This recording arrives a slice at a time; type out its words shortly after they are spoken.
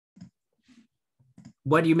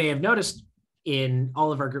what you may have noticed in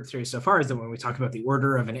all of our group theories so far is that when we talk about the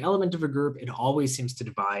order of an element of a group, it always seems to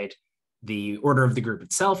divide the order of the group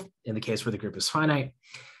itself in the case where the group is finite.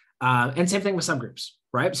 And same thing with subgroups,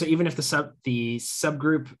 right? So even if the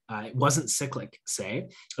subgroup wasn't cyclic, say,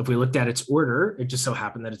 if we looked at its order, it just so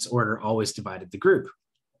happened that its order always divided the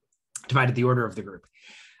order of the group.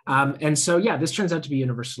 And so, yeah, this turns out to be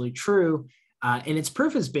universally true. And its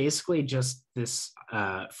proof is basically just this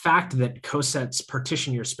fact that cosets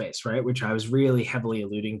partition your space, right? Which I was really heavily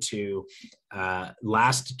alluding to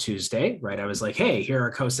last Tuesday, right? I was like, hey, here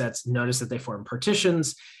are cosets. Notice that they form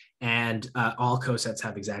partitions, and all cosets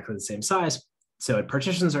have exactly the same size. So it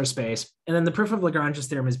partitions our space. And then the proof of Lagrange's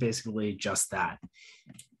theorem is basically just that.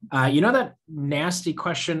 You know that nasty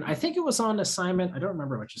question? I think it was on assignment. I don't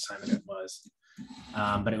remember which assignment it was.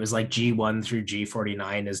 But it was like G1 through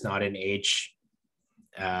G49 is not in H,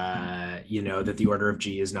 that the order of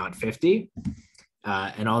G is not 50,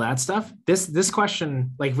 and all that stuff. This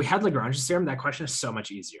question, like if we had Lagrange's theorem, that question is so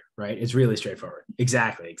much easier, right? It's really straightforward.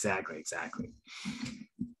 Exactly.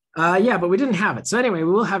 Yeah, but we didn't have it. So anyway,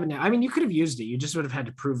 we will have it now. I mean, you could have used it. You just would have had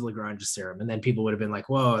to prove Lagrange's theorem, and then people would have been like,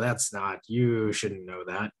 whoa, you shouldn't know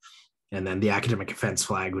that. And then the academic offense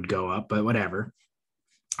flag would go up, but whatever.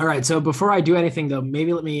 All right, so before I do anything, though,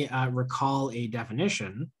 maybe let me recall a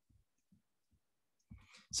definition.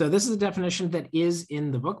 So this is a definition that is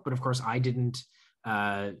in the book, but of course I didn't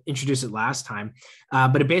introduce it last time.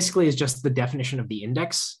 But it basically is just the definition of the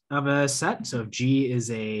index of a set. So if G is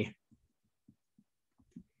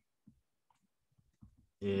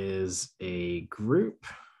a group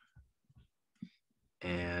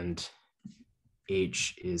and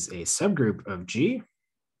H is a subgroup of G,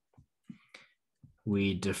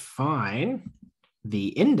 we define the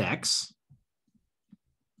index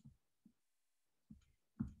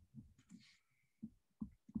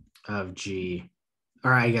of G,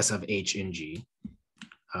 or I guess of H in G,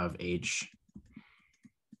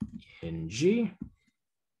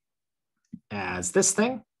 as this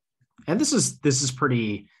thing. And this is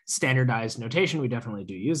pretty standardized notation. We definitely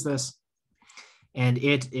do use this. And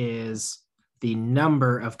it is the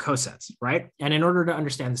number of cosets, right? And in order to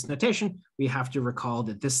understand this notation, we have to recall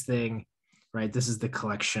that this thing, right, this is the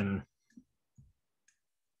collection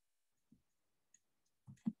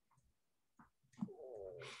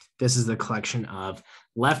of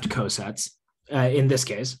left cosets, in this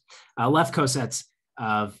case, left cosets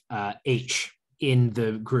of H in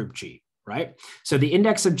the group G, right? So the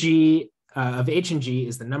index of G, of H and G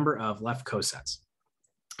is the number of left cosets.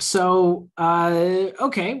 So,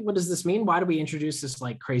 okay, what does this mean? Why do we introduce this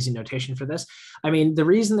like crazy notation for this? I mean, the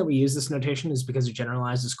reason that we use this notation is because it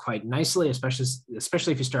generalizes quite nicely,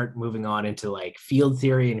 especially if you start moving on into like field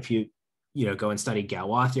theory. And if you go and study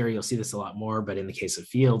Galois theory, you'll see this a lot more, but in the case of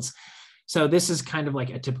fields. So this is kind of like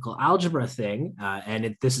a typical algebra thing.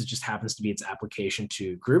 And this just happens to be its application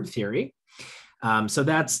to group theory. So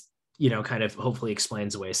that's, kind of hopefully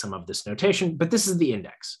explains away some of this notation, but this is the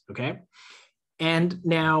index, okay? And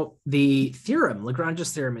now the theorem,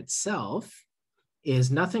 Lagrange's theorem itself, is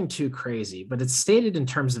nothing too crazy, but it's stated in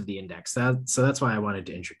terms of the index. So that's why I wanted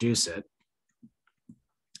to introduce it.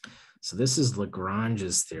 So this is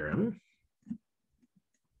Lagrange's theorem.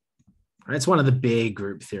 Right, it's one of the big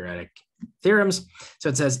group theoretic theorems. So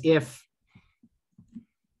it says if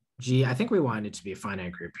G, I think we want it to be a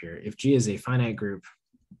finite group here. If G is a finite group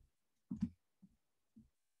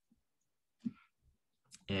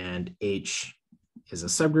and H is a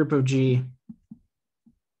subgroup of G,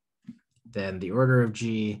 then the order of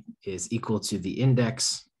G is equal to the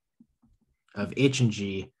index of H and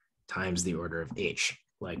G times the order of H,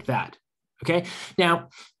 like that. Okay. Now,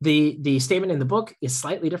 the statement in the book is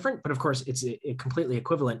slightly different, but of course it's completely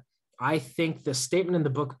equivalent. I think the statement in the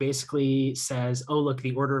book basically says, oh, look,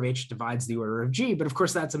 the order of H divides the order of G, but of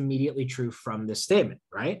course that's immediately true from this statement,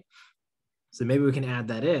 right? So maybe we can add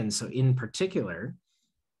that in. So in particular,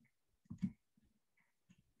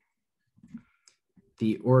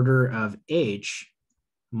 the order of H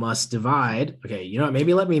must divide. Okay, you know what?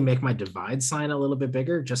 Maybe let me make my divide sign a little bit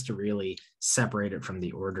bigger just to really separate it from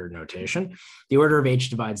the order notation. The order of H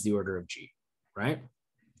divides the order of G, right?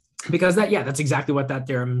 Because that's exactly what that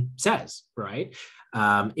theorem says, right?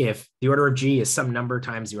 If the order of G is some number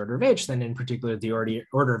times the order of H, then in particular, the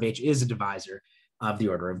order of H is a divisor of the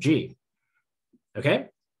order of G, okay?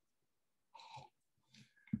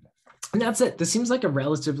 And that's it. This seems like a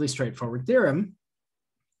relatively straightforward theorem.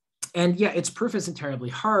 And yeah, its proof isn't terribly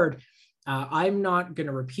hard. I'm not going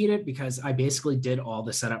to repeat it because I basically did all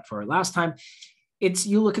the setup for it last time.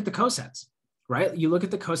 You look at the cosets, right? You look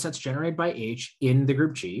at the cosets generated by H in the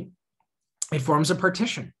group G, it forms a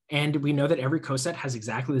partition. And we know that every coset has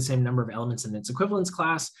exactly the same number of elements in its equivalence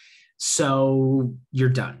class. So you're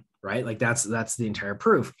done, right? Like that's the entire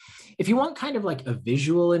proof. If you want kind of like a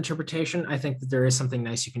visual interpretation, I think that there is something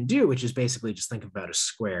nice you can do, which is basically just think about a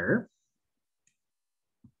square.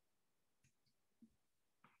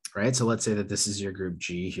 Right? So let's say that this is your group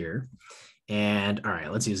G here. And all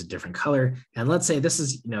right, let's use a different color. And let's say this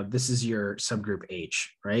is, this is your subgroup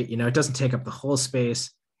H, right? It doesn't take up the whole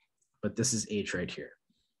space, but this is H right here.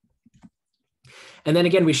 And then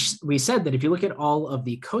again, we said that if you look at all of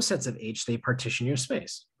the cosets of H, they partition your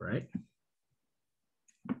space, right?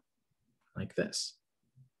 Like this.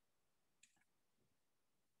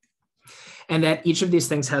 And that each of these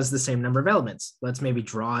things has the same number of elements. Let's maybe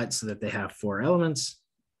draw it so that they have 4 elements.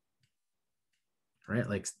 Right,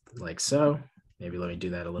 like so. Maybe let me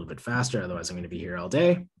do that a little bit faster, otherwise I'm going to be here all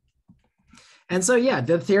day. And so yeah,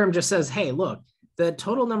 the theorem just says, hey, look, the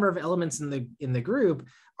total number of elements in the group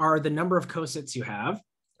are the number of cosets you have,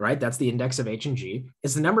 right? That's the index of H and G.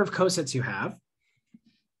 It's the number of cosets you have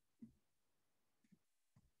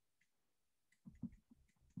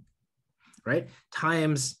right,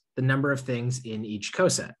 times the number of things in each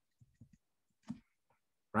coset.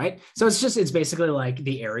 Right? So it's basically like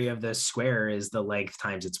the area of the square is the length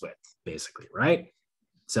times its width, basically, right?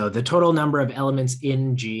 So the total number of elements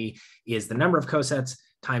in G is the number of cosets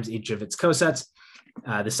times each of its cosets,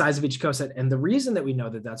 the size of each coset. And the reason that we know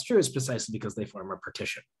that that's true is precisely because they form a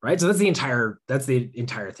partition, right? So that's the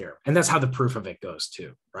entire theorem. And that's how the proof of it goes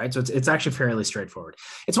too, right? So it's actually fairly straightforward.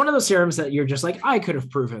 It's one of those theorems that you're just like, I could have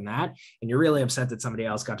proven that. And you're really upset that somebody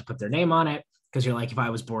else got to put their name on it. Because you're like, if I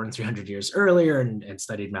was born 300 years earlier and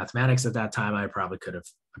studied mathematics at that time, I probably could have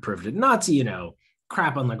proved it. Not to,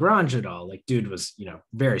 crap on Lagrange at all. Like, dude was,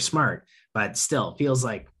 very smart, but still feels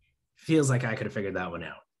like I could have figured that one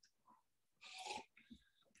out.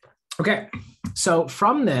 Okay, so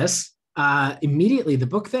from this, immediately the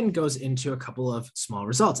book then goes into a couple of small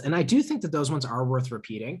results. And I do think that those ones are worth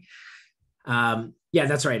repeating. Yeah,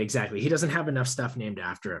 that's right, exactly. He doesn't have enough stuff named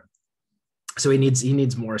after him. So he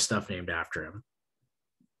needs more stuff named after him.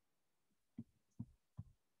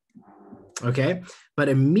 Okay, but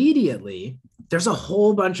immediately there's a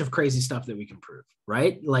whole bunch of crazy stuff that we can prove,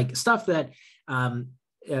 right? Like stuff that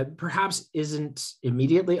perhaps isn't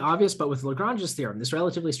immediately obvious, but with Lagrange's theorem, this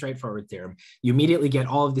relatively straightforward theorem, you immediately get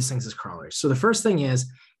all of these things as corollaries. So the first thing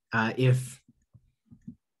is if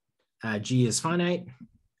G is finite,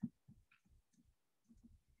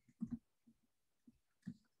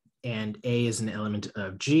 and A is an element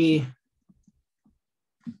of G,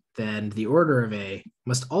 then the order of A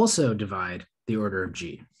must also divide the order of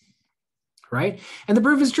G, right? And the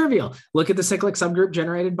proof is trivial. Look at the cyclic subgroup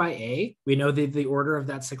generated by A. We know that the order of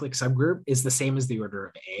that cyclic subgroup is the same as the order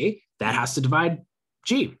of A. That has to divide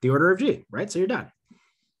G, the order of G, right? So you're done,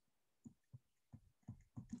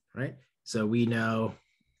 right? So we know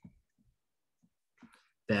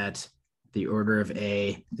that the order of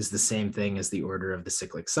A is the same thing as the order of the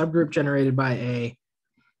cyclic subgroup generated by A,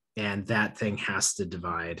 and that thing has to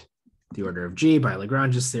divide the order of G by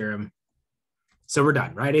Lagrange's theorem. So we're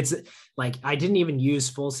done, right? It's like, I didn't even use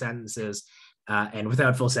full sentences, and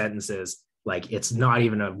without full sentences, like it's not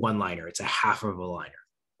even a one-liner, it's a half of a liner,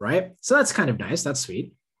 right? So that's kind of nice, that's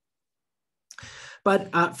sweet.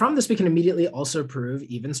 But from this, we can immediately also prove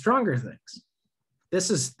even stronger things. This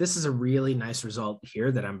is a really nice result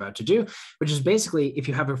here that I'm about to do, which is basically if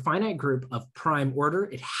you have a finite group of prime order,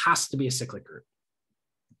 it has to be a cyclic group.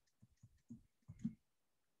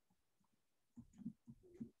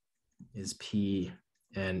 Is P,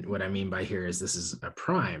 and what I mean by here is this is a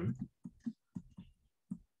prime,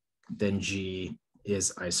 then G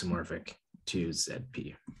is isomorphic to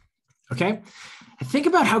ZP. Okay, think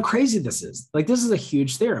about how crazy this is. Like, this is a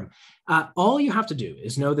huge theorem. All you have to do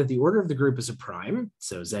is know that the order of the group is a prime.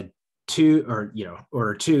 So Z2, or,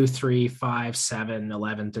 order 2, 3, 5, 7,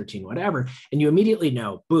 11, 13, whatever. And you immediately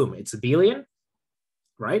know, boom, it's abelian,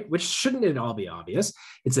 right? Which shouldn't it all be obvious?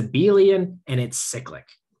 It's abelian and it's cyclic,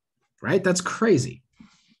 right? That's crazy.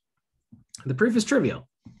 The proof is trivial.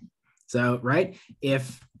 So, right,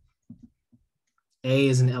 if A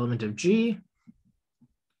is an element of G,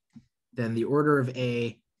 then the order of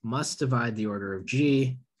A must divide the order of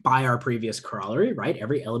G by our previous corollary, right?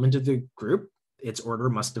 Every element of the group, its order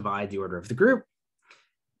must divide the order of the group.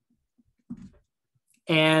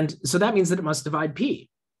 And so that means that it must divide P,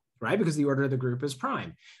 right? Because the order of the group is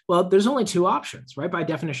prime. Well, there's only two options, right? By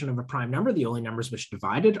definition of a prime number, the only numbers which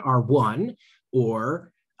divided are 1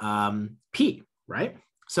 or P, right?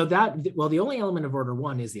 So that, well, the only element of order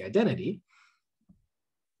 1 is the identity.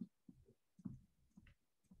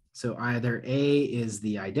 So either A is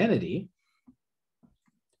the identity,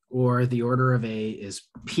 or the order of A is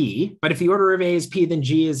P. But if the order of A is P, then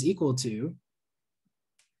G is equal to.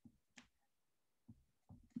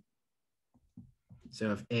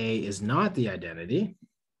 So if A is not the identity,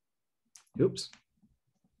 oops,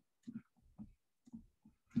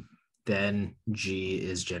 then G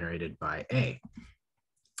is generated by A,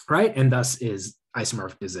 right? And thus is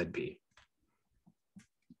isomorphic to ZP.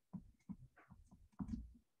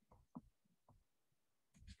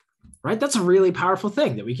 Right? That's a really powerful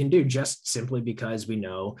thing that we can do just simply because we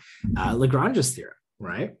know Lagrange's theorem,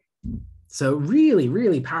 right? So really,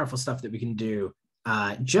 really powerful stuff that we can do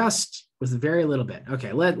just with very little bit.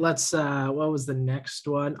 Okay, let's, what was the next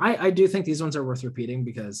one? I do think these ones are worth repeating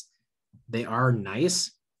because they are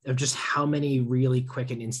nice of just how many really quick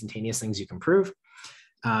and instantaneous things you can prove.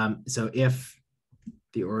 So if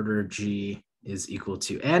the order G is equal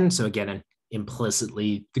to N, so again,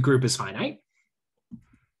 implicitly the group is finite,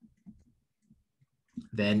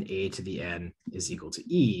 then A to the N is equal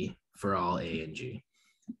to E for all A and G.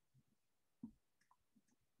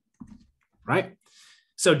 Right?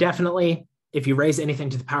 So definitely, if you raise anything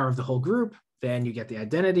to the power of the whole group, then you get the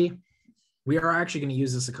identity. We are actually going to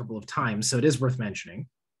use this a couple of times, so it is worth mentioning.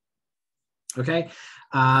 Okay,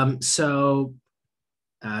 so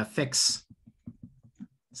fix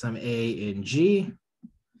some A in G.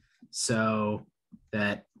 So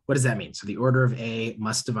that, what does that mean? So the order of A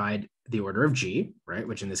must divide the order of G, right?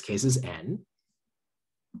 Which in this case is N,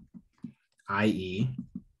 i.e.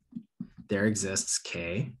 there exists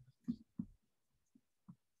K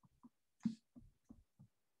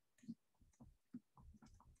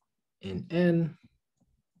in N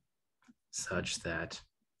such that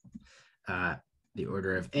the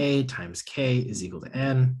order of A times K is equal to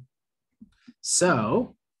N.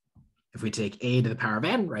 So if we take A to the power of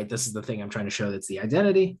N, right, this is the thing I'm trying to show that's the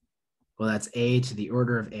identity. Well, that's A to the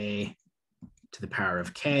order of A to the power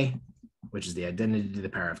of K, which is the identity to the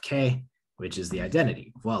power of K, which is the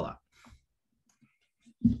identity. Voila.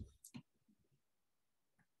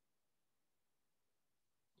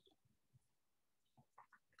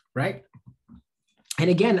 Right? And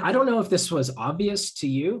again, I don't know if this was obvious to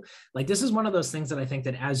you. Like, this is one of those things that I think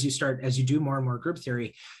that as you do more and more group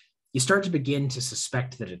theory, you start to begin to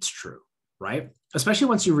suspect that it's true, right? Especially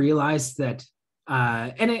once you realize that,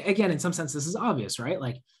 and again, in some sense, this is obvious, right?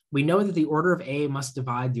 Like, we know that the order of A must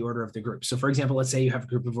divide the order of the group. So for example, let's say you have a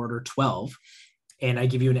group of order 12, and I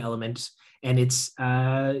give you an element, and its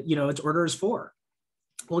order is 4.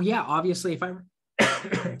 Well, yeah, obviously, if I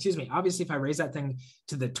excuse me, obviously, if I raise that thing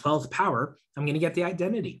to the 12th power, I'm going to get the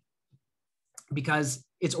identity because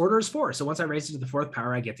its order is 4. So once I raise it to the 4th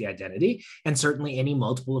power, I get the identity. And certainly any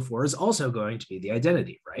multiple of 4 is also going to be the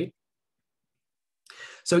identity, right?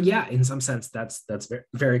 So yeah, in some sense, that's very,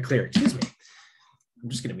 very clear. Excuse me. I'm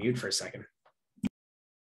just going to mute for a second.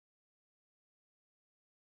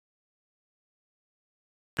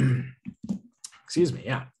 Excuse me,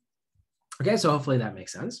 yeah. Okay, so hopefully that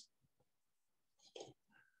makes sense.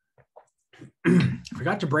 I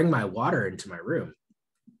forgot to bring my water into my room,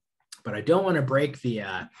 but I don't want to break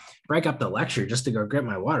up the lecture just to go get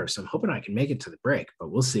my water. So I'm hoping I can make it to the break, but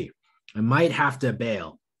we'll see. I might have to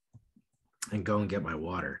bail and go and get my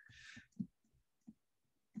water.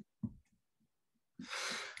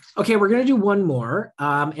 Okay, we're going to do one more,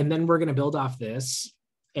 and then we're going to build off this,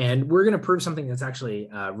 and we're going to prove something that's actually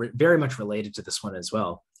very much related to this one as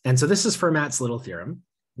well. And so this is Fermat's little theorem,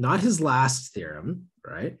 not his last theorem,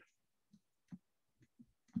 right?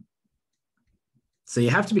 So you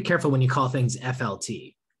have to be careful when you call things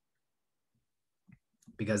FLT,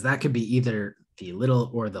 because that could be either the little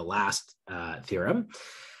or the last theorem.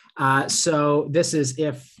 So this is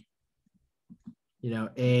if,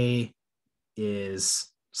 A is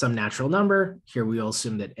some natural number. Here we will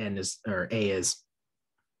assume that N is, or A is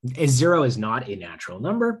 0 is not a natural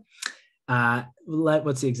number.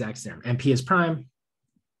 What's the exact theorem? And P is prime.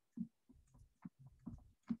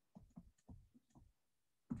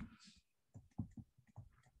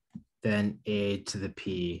 Then A to the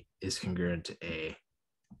P is congruent to A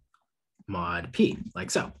mod P, like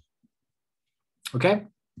so. Okay.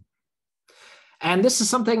 And this is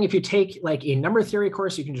something, if you take like a number theory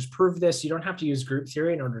course, you can just prove this. You don't have to use group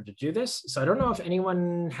theory in order to do this. So I don't know if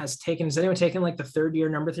anyone has anyone taken like the 3rd year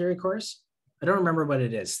number theory course? I don't remember what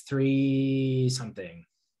it is, 3 something.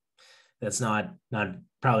 That's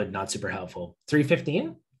probably not super helpful.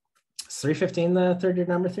 315? Is 315 the 3rd year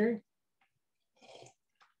number theory?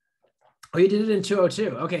 Oh, you did it in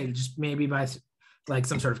 202. Okay, just maybe by like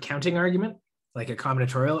some sort of counting argument, like a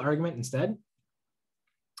combinatorial argument instead.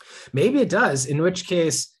 Maybe it does, in which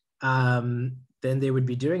case, then they would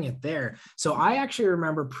be doing it there. So I actually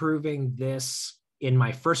remember proving this in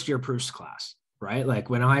my first year proofs class, right? Like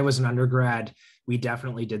when I was an undergrad, we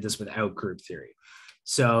definitely did this without group theory.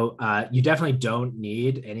 So you definitely don't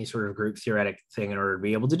need any sort of group theoretic thing in order to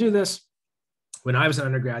be able to do this. When I was an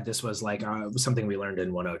undergrad, this was like something we learned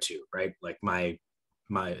in 102, right? Like my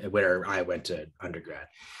where I went to undergrad.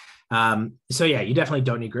 So yeah, you definitely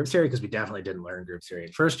don't need group theory because we definitely didn't learn group theory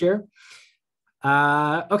in first year.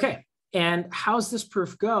 Okay, and how's this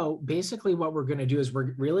proof go? Basically, what we're going to do is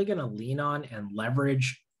we're really going to lean on and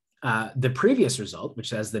leverage the previous result, which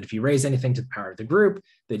says that if you raise anything to the power of the group,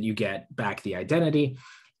 then you get back the identity.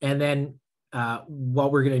 And then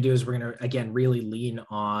what we're going to do is we're going to, again, really lean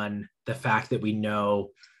on the fact that we know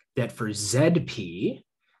that for ZP,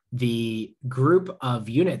 the group of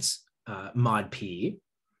units mod P,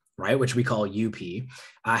 right, which we call UP,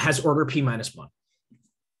 has order P minus 1,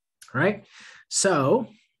 right? So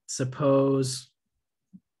suppose,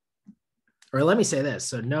 or let me say this.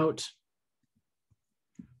 So note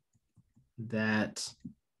that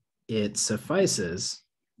it suffices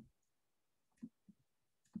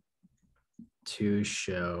to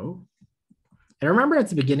show, and remember at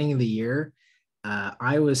the beginning of the year,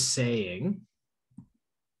 I was saying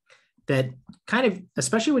that kind of,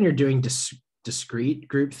 especially when you're doing discrete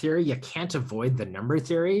group theory, you can't avoid the number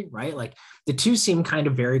theory, right? Like the two seem kind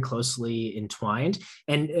of very closely entwined.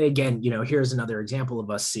 And again, here's another example of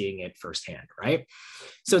us seeing it firsthand, right?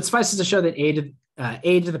 So it suffices to show that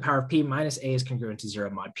a to the power of P minus A is congruent to 0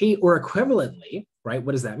 mod P, or equivalently, right?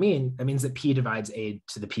 What does that mean? That means that P divides A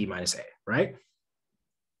to the P minus A, right?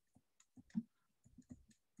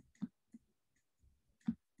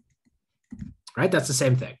 Right, that's the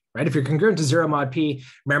same thing, right? If you're congruent to 0 mod P,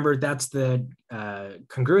 remember that's the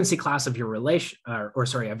congruency class of your relation,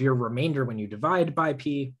 of your remainder when you divide by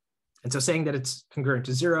P. And so saying that it's congruent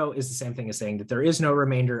to 0 is the same thing as saying that there is no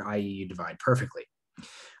remainder, i.e. you divide perfectly.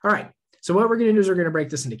 All right, so what we're going to do is we're going to break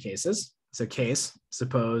this into cases. So case,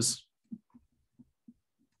 suppose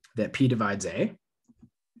that P divides A.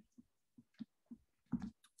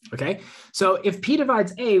 Okay, so if P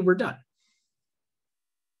divides A, we're done.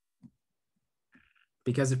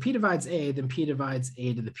 Because if P divides A, then P divides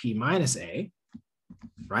A to the P minus A,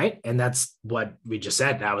 right? And that's what we just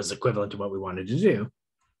said. That was equivalent to what we wanted to do.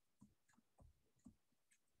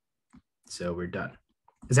 So we're done.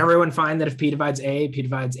 Is everyone fine that if P divides A to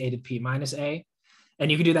the P minus A? And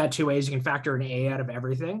you can do that two ways. You can factor an A out of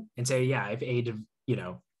everything and say, yeah, if A to,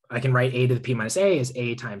 I can write A to the P minus A is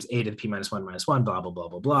A times A to the P minus 1, blah, blah, blah,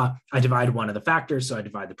 blah, blah. I divide one of the factors, so I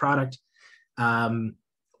divide the product.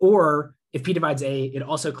 Or if P divides A, it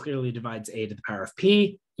also clearly divides A to the power of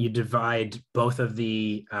P. You divide both of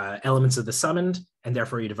the elements of the summand, and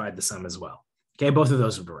therefore you divide the sum as well. Okay, both of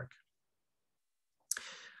those would work.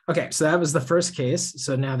 Okay, so that was the first case.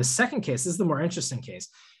 So now the second case is the more interesting case.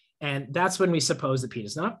 And that's when we suppose that P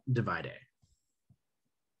does not divide A.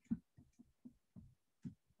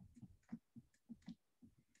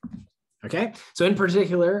 Okay, so in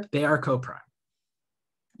particular, they are coprime.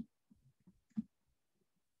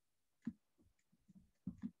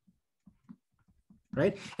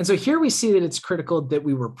 Right? And so here we see that it's critical that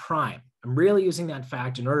we were prime. I'm really using that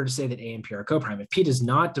fact in order to say that A and P are coprime. If P does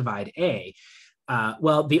not divide A,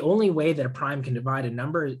 well, the only way that a prime can divide a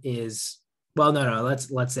number is, well, no,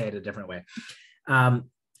 let's say it a different way.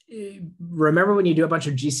 Remember when you do a bunch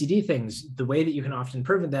of GCD things, the way that you can often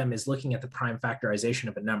prove them is looking at the prime factorization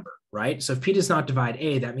of a number, right? So if P does not divide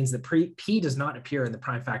A, that means that P does not appear in the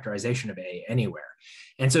prime factorization of A anywhere.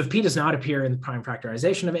 And so if P does not appear in the prime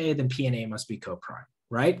factorization of A, then P and A must be coprime,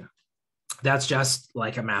 right? That's just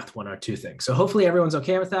like a math 102 thing. So hopefully everyone's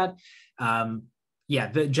okay with that. Yeah,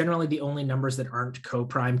 generally the only numbers that aren't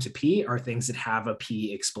coprime to P are things that have a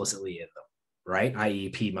P explicitly in them, right? I.e.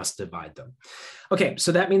 P must divide them. Okay,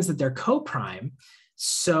 so that means that they're coprime.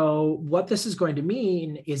 So what this is going to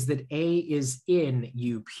mean is that A is in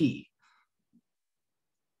UP.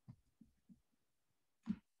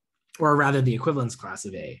 Or rather, the equivalence class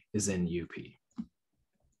of A is in UP,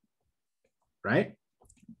 right?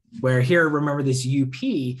 Where here, remember this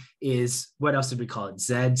UP is, what else did we call it?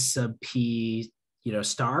 Z sub P,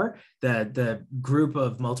 star, the group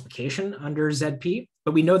of multiplication under ZP.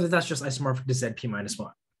 But we know that that's just isomorphic to ZP minus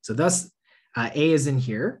 1. So thus, A is in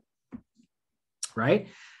here, right?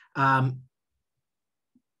 And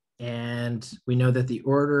we know that the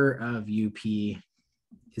order of UP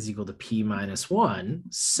is equal to P minus 1.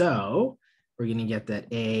 So we're going to get that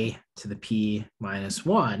A to the P minus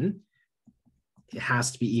 1, it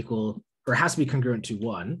has to be equal, or it has to be congruent to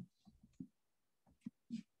 1,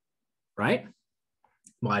 right?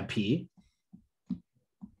 Mod P.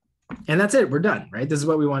 And that's it, we're done, right? This is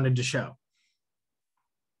what we wanted to show.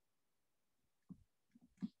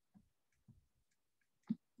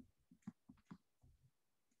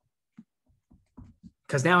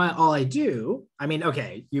 because now all I do, I mean,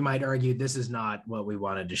 okay, you might argue this is not what we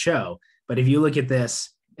wanted to show, but if you look at this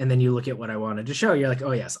and then you look at what I wanted to show, you're like,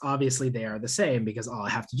 oh yes, obviously they are the same, because all I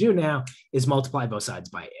have to do now is multiply both sides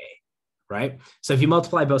by A, right? So if you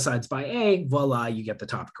multiply both sides by A, voila, you get the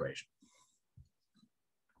top equation.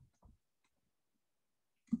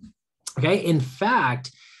 Okay, in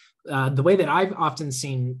fact, the way that I've often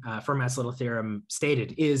seen Fermat's little theorem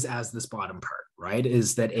stated is as this bottom part, right?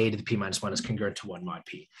 Is that A to the P minus 1 is congruent to 1 mod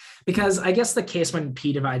P. Because I guess the case when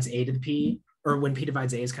P divides A to the P, or when P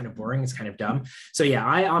divides A is kind of boring, it's kind of dumb. So yeah,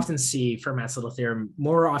 I often see Fermat's little theorem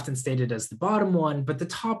more often stated as the bottom one, but the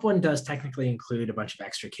top one does technically include a bunch of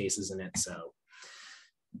extra cases in it, so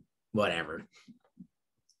whatever.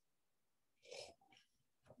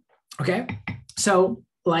 Okay, so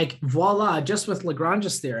like voila, just with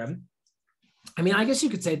Lagrange's theorem, I mean, I guess you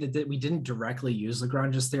could say that we didn't directly use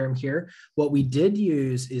Lagrange's theorem here. What we did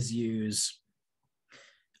use is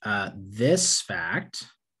this fact,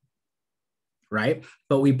 right?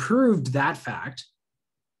 But we proved that fact,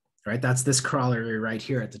 right? That's this corollary right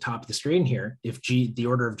here at the top of the screen here. If G, the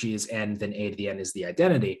order of G is n, then A to the n is the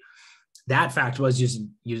identity. That fact was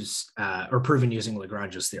proven using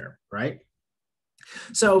Lagrange's theorem, right?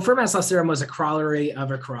 So Fermat's last theorem was a corollary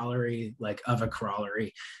of a corollary,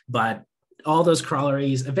 but all those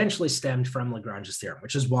corollaries eventually stemmed from Lagrange's theorem,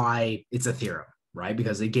 which is why it's a theorem, right?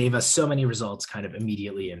 Because it gave us so many results kind of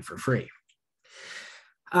immediately and for free.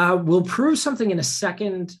 We'll prove something in a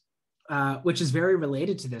second, which is very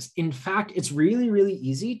related to this. In fact, it's really, really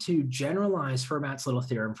easy to generalize Fermat's little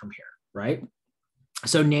theorem from here, right?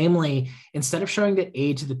 So namely, instead of showing that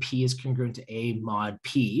A to the P is congruent to A mod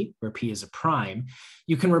P, where P is a prime,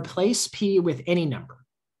 you can replace P with any number.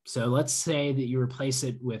 So let's say that you replace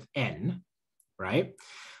it with N, right?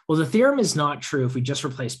 Well, the theorem is not true if we just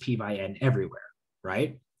replace P by N everywhere,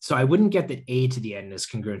 right? So I wouldn't get that A to the N is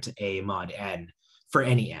congruent to A mod N for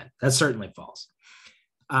any N. That's certainly false.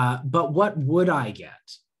 But what would I get,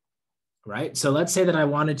 right? So let's say that I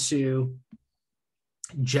wanted to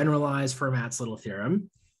generalize Fermat's little theorem.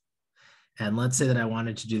 And let's say that I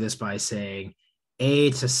wanted to do this by saying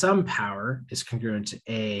A to some power is congruent to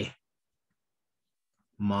A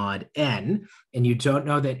mod N, and you don't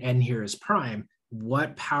know that N here is prime.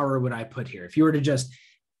 What power would I put here? If you were to just,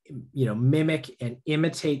 mimic and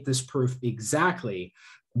imitate this proof exactly,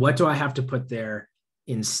 what do I have to put there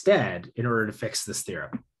instead in order to fix this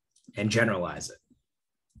theorem and generalize it?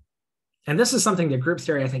 And this is something that group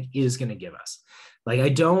theory, I think, is going to give us. Like,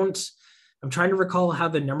 I'm trying to recall how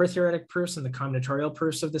the number theoretic proofs and the combinatorial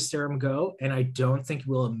proofs of this theorem go, and I don't think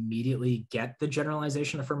we'll immediately get the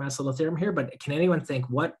generalization of Fermat's little theorem here, but can anyone think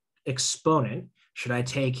what exponent should I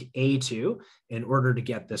take A to in order to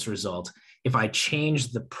get this result if I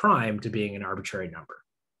change the prime to being an arbitrary number?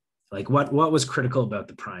 Like, what was critical about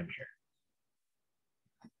the prime here?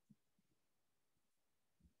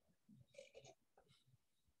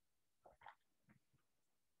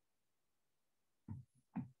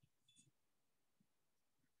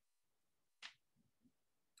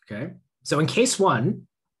 Okay, so in case one,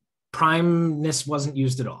 primeness wasn't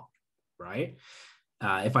used at all, right?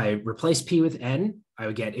 If I replace P with N, I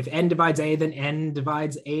would get, if N divides A, then N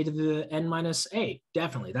divides A to the N minus A.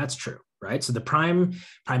 Definitely, that's true, right? So the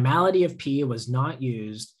primality of P was not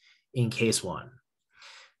used in case one.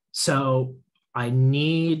 So I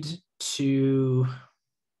need to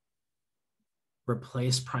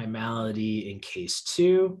replace primality in case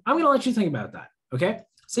two. I'm going to let you think about that, okay?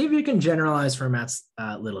 See if you can generalize Fermat's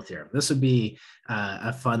little theorem. This would be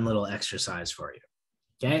a fun little exercise for you.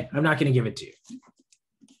 Okay, I'm not going to give it to you.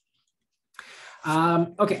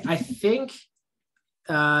 Okay, I think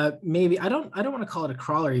maybe I don't want to call it a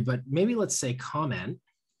corollary, but maybe let's say comment.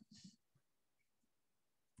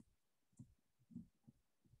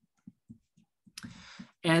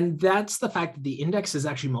 And that's the fact that the index is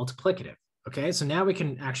actually multiplicative. Okay, so now we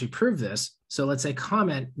can actually prove this. So let's say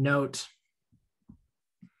comment, note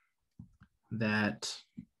that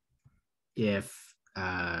if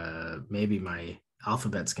maybe my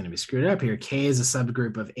alphabet's going to be screwed up here, K is a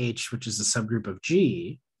subgroup of H, which is a subgroup of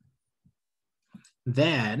G,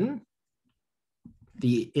 then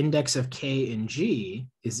the index of K in G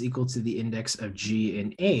is equal to the index of G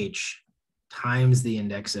in H times the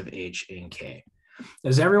index of H in K.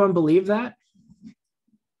 Does everyone believe that?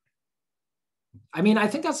 I mean, I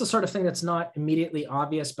think that's the sort of thing that's not immediately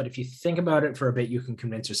obvious, but if you think about it for a bit, you can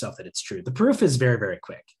convince yourself that it's true. The proof is very, very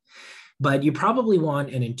quick, but you probably want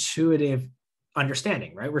an intuitive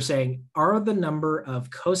understanding, right? We're saying, are the number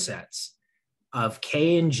of cosets of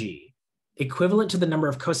K and G equivalent to the number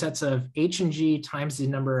of cosets of H and G times the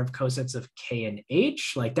number of cosets of K and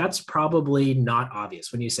H, like that's probably not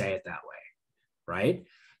obvious when you say it that way, right?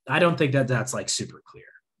 I don't think that that's like super clear.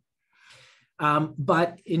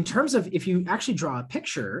 But in terms of if you actually draw a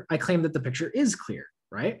picture, I claim that the picture is clear,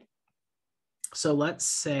 right? So let's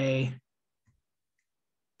say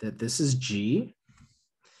that this is G,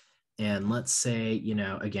 and let's say, you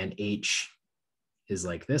know, again, H is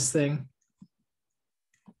like this thing,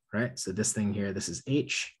 right? So this thing here, this is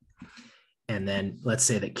H. And then let's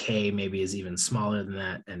say that K maybe is even smaller than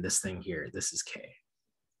that. And this thing here, this is K,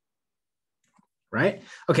 right?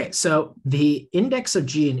 Okay, so the index of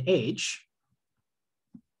G and H,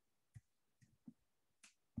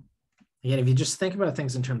 again, if you just think about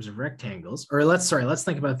things in terms of rectangles, or let's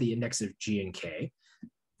think about the index of G and K.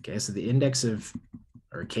 Okay, so the index of,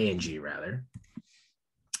 or K and G rather.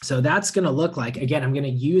 So that's going to look like, again, I'm going to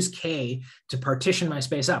use K to partition my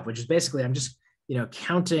space up, which is basically, I'm just, you know,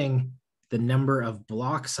 counting the number of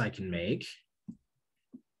blocks I can make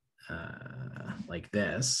like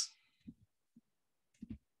this.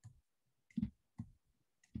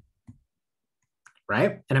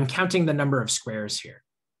 Right? And I'm counting the number of squares here,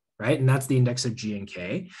 right? And that's the index of G and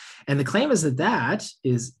K. And the claim is that that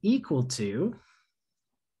is equal to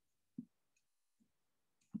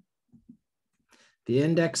the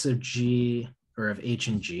index of G, or of H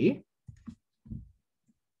and G,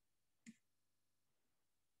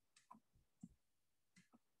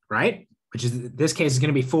 right? Which is, in this case is going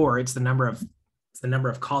to be 4. It's the number of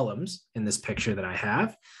columns in this picture that I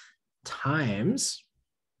have, times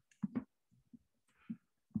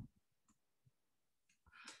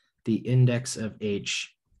the index of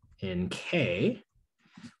H and K,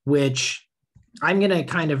 which I'm going to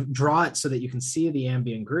kind of draw it so that you can see the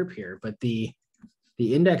ambient group here, but the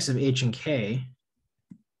index of H and K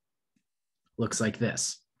looks like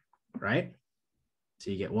this, right? So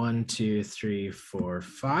you get 1, 2, 3, 4,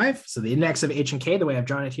 5. So the index of H and K, the way I've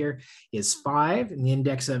drawn it here, is 5. And the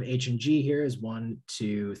index of H and G here is 1,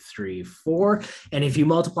 2, 3, 4. And if you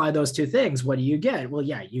multiply those two things, what do you get? Well,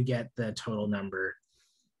 yeah, you get the total number.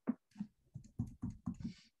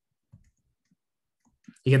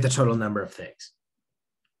 You get the total number of things.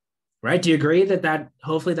 Right? Do you agree that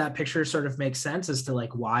hopefully that picture sort of makes sense as to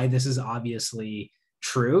like why this is obviously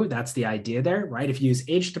true? That's the idea there, right? If you use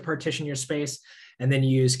H to partition your space and then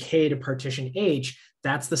you use K to partition H,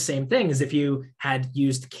 that's the same thing as if you had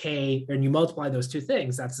used K and you multiply those two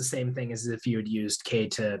things. That's the same thing as if you had used K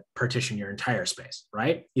to partition your entire space,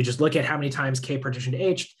 right? You just look at how many times K partitioned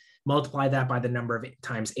H, multiply that by the number of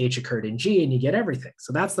times H occurred in G, and you get everything.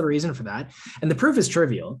 So that's the reason for that. And the proof is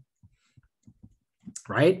trivial,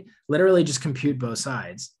 right? Literally just compute both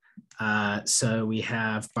sides. So we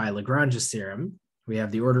have, by Lagrange's theorem, we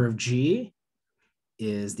have the order of G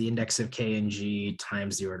is the index of K and G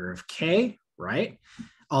times the order of K, right?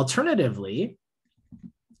 Alternatively,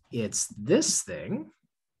 it's this thing.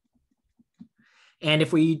 And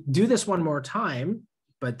if we do this one more time,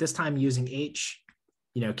 but this time using H,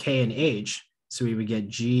 you know, K and H, so we would get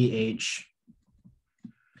G,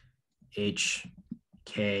 H,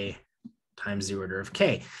 K, times the order of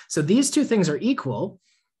K. So these two things are equal,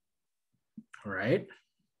 right?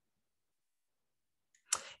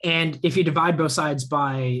 And if you divide both sides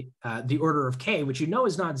by the order of K, which you know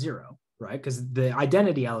is not 0, right? Because the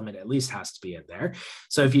identity element at least has to be in there.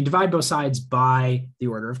 So if you divide both sides by the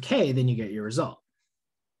order of K, then you get your result.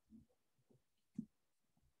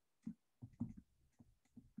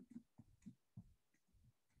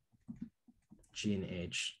 G and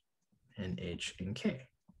H and K,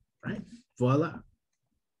 right? Voila.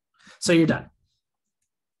 So you're done.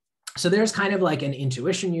 So there's kind of like an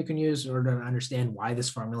intuition you can use in order to understand why this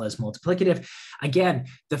formula is multiplicative. Again,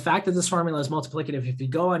 the fact that this formula is multiplicative, if you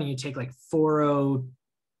go on and you take like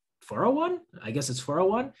 401, I guess it's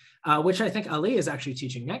 401, which I think Ali is actually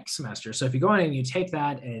teaching next semester. So if you go on and you take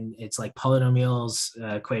that and it's like polynomials,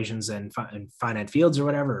 equations, and finite fields or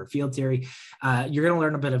whatever, or field theory, you're going to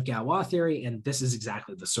learn a bit of Galois theory. And this is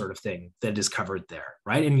exactly the sort of thing that is covered there,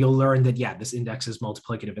 right? And you'll learn that, yeah, this index is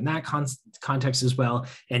multiplicative in that context as well,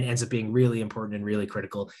 and ends up being really important and really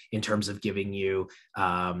critical in terms of giving you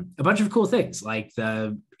a bunch of cool things like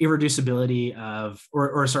the irreducibility of,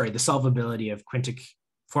 or sorry, the solvability of quintic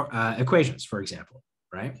equations, for example,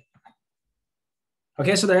 right?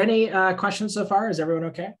 Okay, so are there any questions so far? Is everyone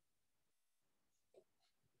okay?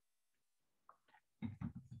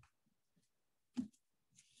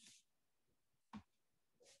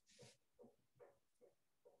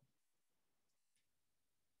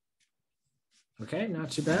 Okay,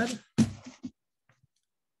 not too bad.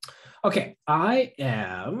 Okay, I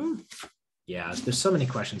am, Yeah, there's so many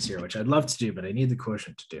questions here, which I'd love to do, but I need the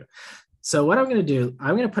quotient to do. So what I'm going to do,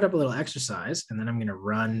 I'm going to put up a little exercise, and then I'm going to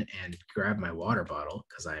run and grab my water bottle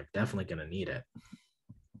because I'm definitely going to need it.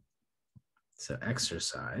 So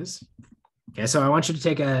exercise. Okay, so I want you to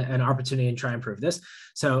take an opportunity and try and prove this.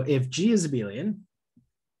 So if G is abelian,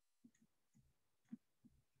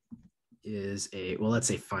 is a, well, let's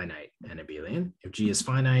say finite and abelian. If G is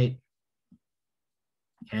finite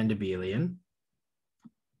and abelian,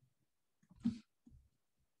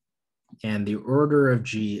 and the order of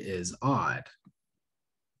G is odd,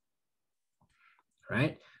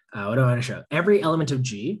 right? What do I want to show? Every element of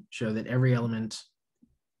G, show that every element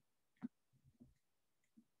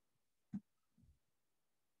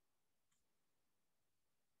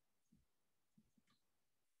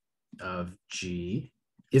of G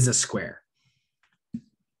is a square.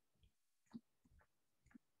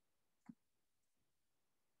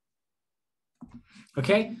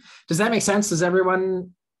 Okay, does that make sense? Does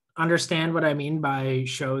everyone understand what I mean by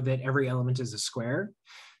show that every element is a square?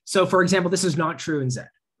 So for example, this is not true in Z,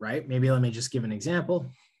 right? Maybe let me just give an example.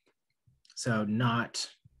 So not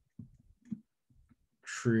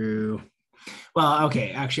true. Well,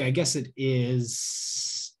 okay, actually, I guess it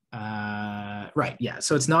is, right, yeah.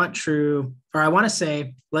 So it's not true, or I want to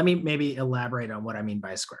say, let me maybe elaborate on what I mean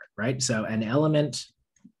by a square, right? So an element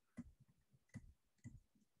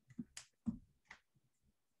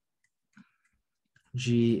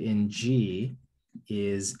G in G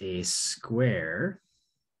is a square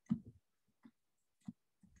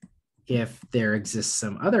if there exists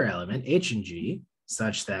some other element, H in G,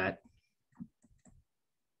 such that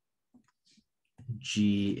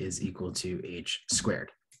G is equal to H squared,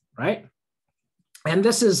 right? And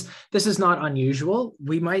this is not unusual.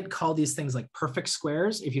 We might call these things like perfect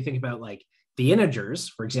squares. If you think about like the integers,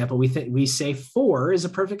 for example, we say 4 is a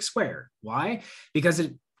perfect square. Why? Because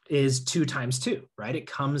it is 2 times 2, right?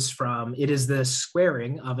 It is the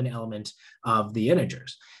squaring of an element of the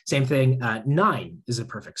integers. Same thing, 9 is a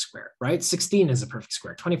perfect square, right? 16 is a perfect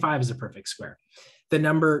square. 25 is a perfect square. The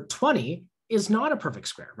number 20 is not a perfect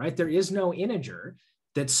square, right? There is no integer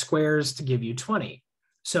that squares to give you 20.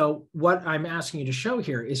 So what I'm asking you to show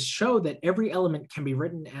here is show that every element can be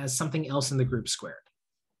written as something else in the group squared.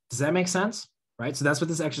 Does that make sense? Right? So that's what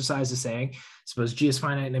this exercise is saying. Suppose G is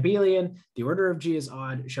finite and abelian, the order of G is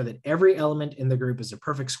odd, show that every element in the group is a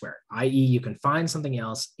perfect square, i.e. you can find something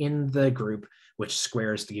else in the group which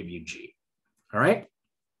squares to give you G. All right?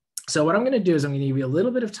 So what I'm going to do is I'm going to give you a little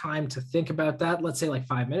bit of time to think about that. Let's say like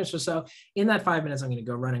 5 minutes or so. In that 5 minutes, I'm going to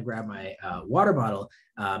go run and grab my water bottle,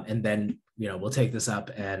 and then we'll take this up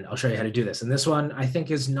and I'll show you how to do this. And this one I think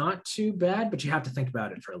is not too bad, but you have to think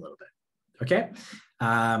about it for a little bit. Okay.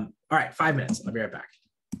 All right, 5 minutes. I'll be right back.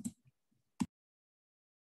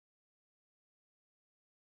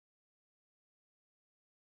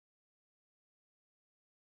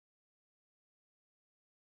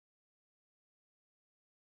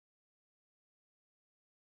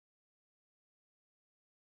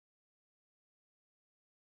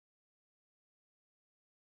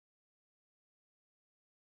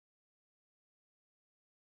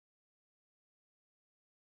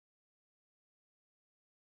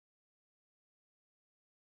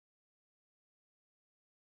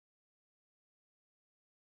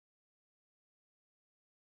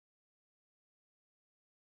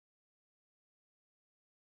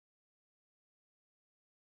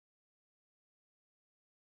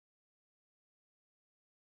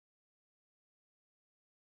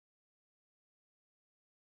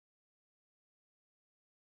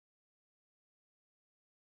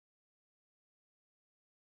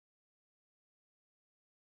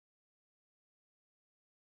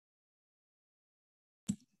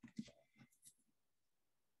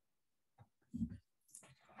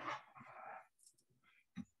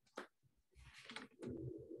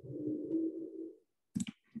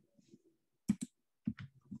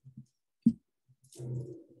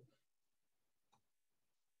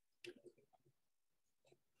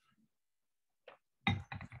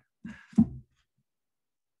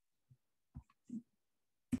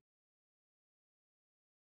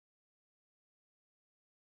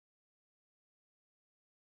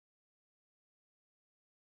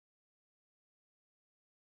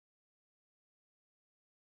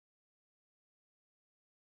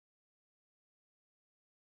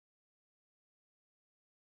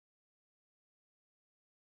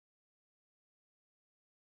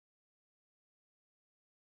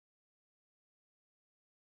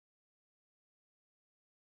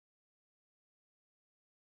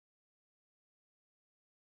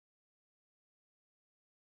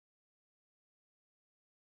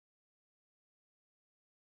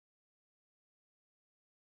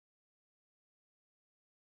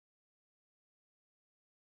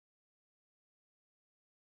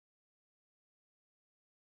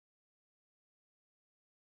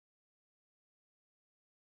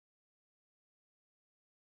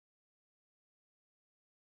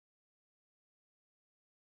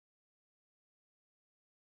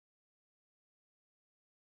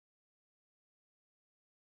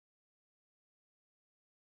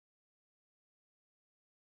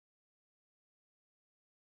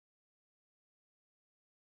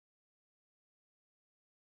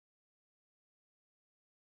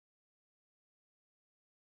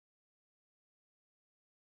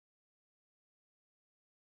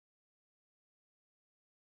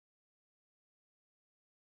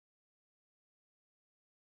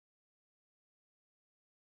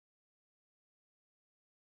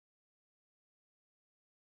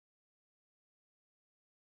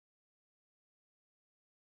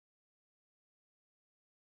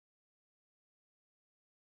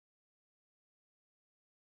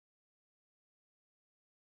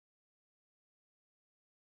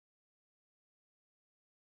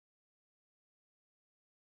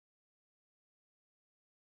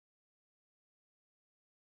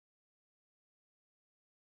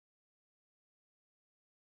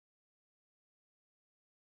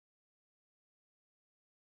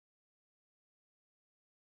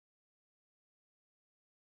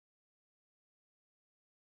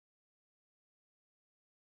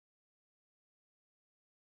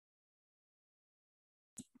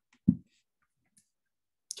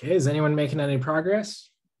 Okay, is anyone making any progress?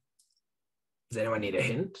 Does anyone need a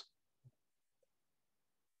hint?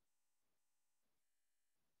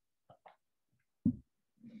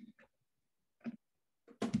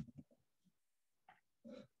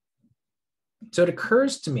 So it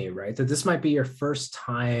occurs to me, right, that this might be your first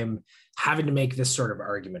time having to make this sort of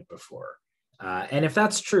argument before. And if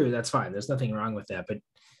that's true, that's fine. There's nothing wrong with that, but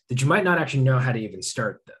that you might not actually know how to even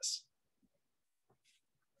start this,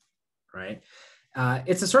 right?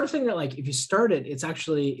 It's the sort of thing that, like, if you start it, it's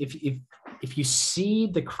actually, if you see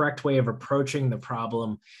the correct way of approaching the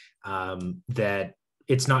problem, that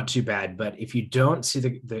it's not too bad. But if you don't see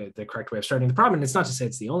the correct way of starting the problem, and it's not to say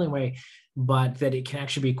it's the only way, but that it can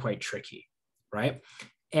actually be quite tricky, right?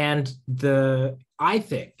 And I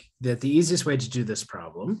think that the easiest way to do this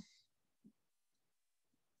problem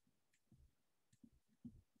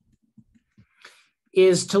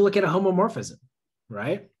is to look at a homomorphism,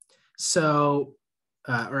 right? So,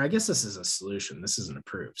 or I guess this is a solution. This isn't a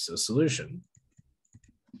proof. So solution.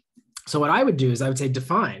 So what I would do is I would say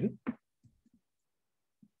define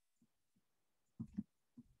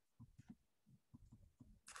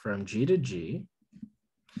from G to G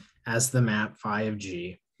as the map phi of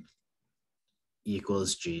G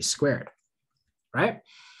equals G squared, right?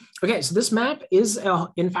 Okay, so this map is,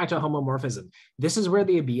 in fact, a homomorphism. This is where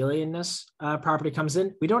the abelianness property comes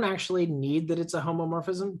in. We don't actually need that it's a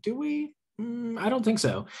homomorphism, do we? I don't think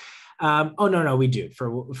so. Oh, no, we do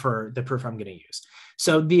for the proof I'm going to use.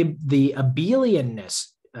 So the abelianness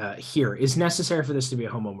here is necessary for this to be a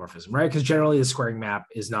homomorphism, right? Because generally the squaring map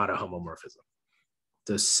is not a homomorphism.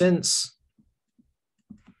 So since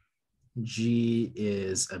G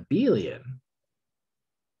is abelian,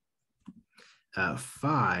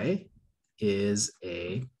 phi is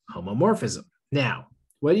a homomorphism. Now,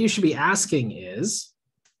 what you should be asking is,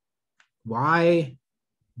 why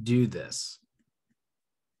do this?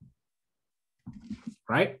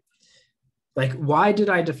 Right? Like, why did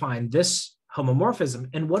I define this homomorphism?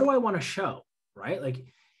 And what do I want to show? Right? Like,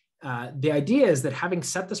 the idea is that having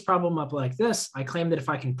set this problem up like this, I claim that if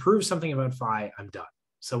I can prove something about phi, I'm done.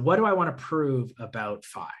 So what do I want to prove about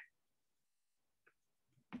phi?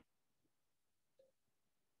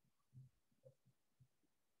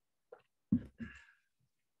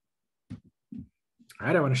 All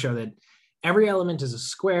right, I want to show that every element is a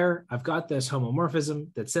square. I've got this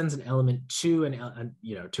homomorphism that sends an element to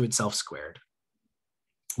to itself squared.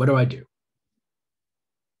 What do I do?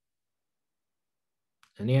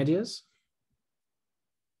 Any ideas?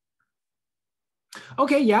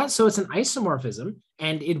 Okay, yeah, so it's an isomorphism,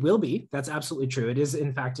 and it will be. That's absolutely true. It is,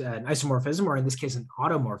 in fact, an isomorphism, or in this case, an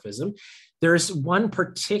automorphism. There's one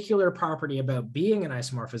particular property about being an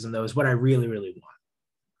isomorphism, though, is what I really, really want,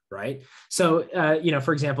 right? So,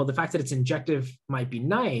 for example, the fact that it's injective might be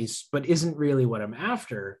nice, but isn't really what I'm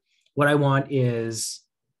after. What I want is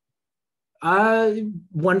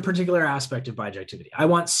one particular aspect of bijectivity. I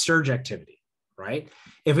want surjectivity, right?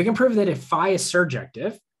 If we can prove that if phi is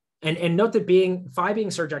surjective, and note that phi being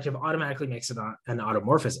surjective automatically makes it an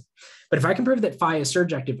automorphism. But if I can prove that phi is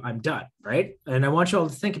surjective, I'm done, right? And I want you all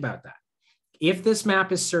to think about that. If this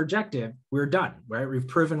map is surjective, we're done, right? We've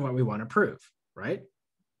proven what we want to prove, right?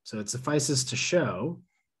 So it suffices to show.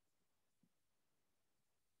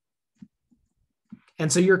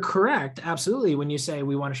 And so you're correct, absolutely, when you say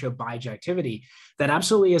we want to show bijectivity. That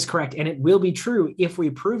absolutely is correct. And it will be true if we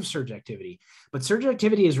prove surjectivity. But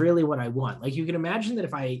surjectivity is really what I want. Like, you can imagine that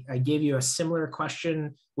if I gave you a similar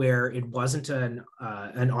question where it wasn't an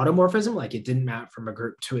automorphism, like it didn't map from a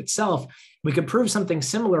group to itself, we could prove something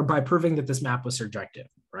similar by proving that this map was surjective,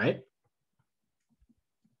 right?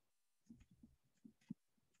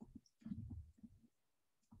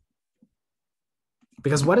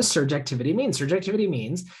 Because what does surjectivity mean? Surjectivity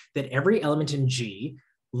means that every element in G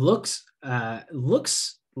looks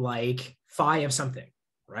like phi of something,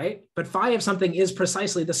 right? But phi of something is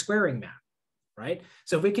precisely the squaring map, right?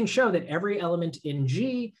 So if we can show that every element in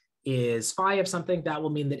G is phi of something, that will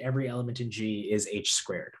mean that every element in G is h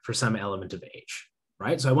squared for some element of h,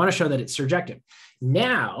 right? So I want to show that it's surjective.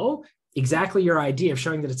 Now, exactly your idea of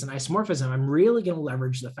showing that it's an isomorphism, I'm really going to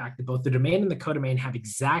leverage the fact that both the domain and the codomain have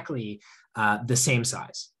exactly the same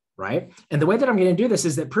size, right? And the way that I'm going to do this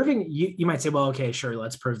is that proving, you might say, well, okay, sure,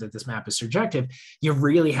 let's prove that this map is surjective. You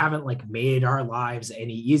really haven't like made our lives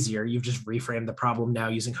any easier. You've just reframed the problem now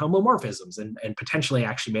using homomorphisms and potentially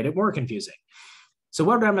actually made it more confusing. So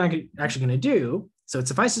what I'm actually going to do, so it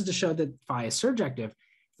suffices to show that phi is surjective,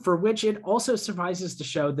 for which it also suffices to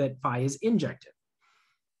show that phi is injective.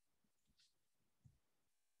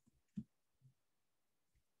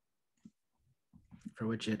 For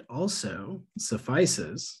which it also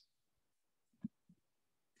suffices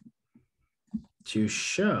to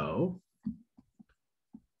show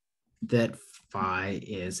that phi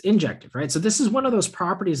is injective, right? So this is one of those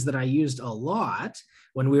properties that I used a lot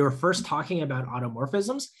when we were first talking about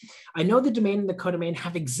automorphisms. I know the domain and the codomain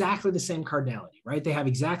have exactly the same cardinality, right? They have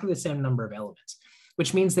exactly the same number of elements,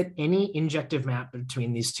 which means that any injective map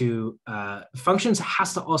between these two functions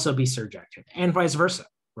has to also be surjective, and vice versa,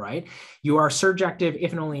 right? You are surjective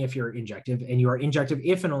if and only if you're injective, and you are injective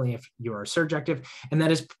if and only if you are surjective. And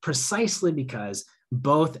that is precisely because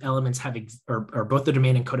both elements have, or both the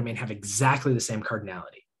domain and codomain have exactly the same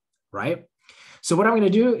cardinality, right? So what I'm going to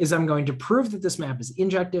do is I'm going to prove that this map is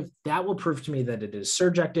injective. That will prove to me that it is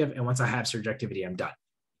surjective. And once I have surjectivity, I'm done.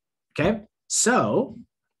 Okay. So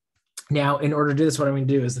now in order to do this, what I'm going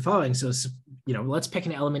to do is the following. So, let's pick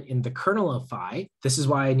an element in the kernel of phi. This is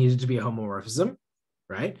why I needed to be a homomorphism,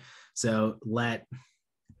 right? So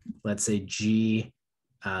let's say G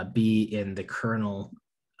be in the kernel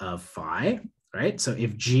of phi, right? So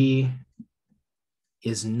if G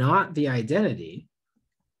is not the identity,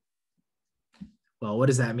 well, what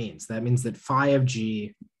does that mean? So that means that phi of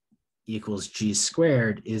G equals G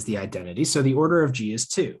squared is the identity. So the order of G is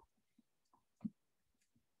 2.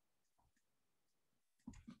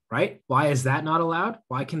 Right? Why is that not allowed?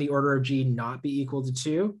 Why can the order of G not be equal to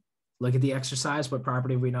 2? Look at the exercise. What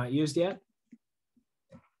property have we not used yet?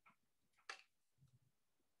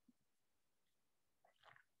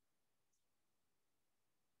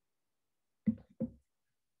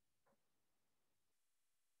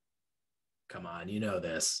 Come on, you know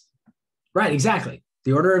this. Right, exactly.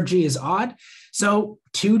 The order of G is odd, so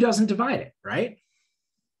 2 doesn't divide it, right?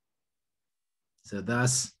 So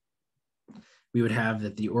thus, we would have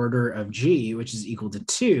that the order of G, which is equal to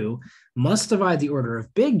 2, must divide the order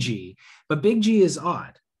of big G, but big G is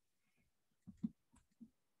odd.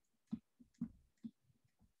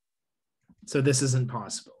 So this isn't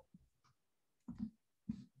possible.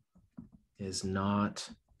 Is not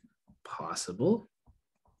possible.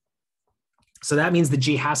 So that means the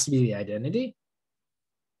G has to be the identity.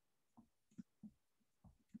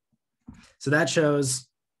 So that shows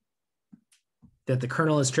that the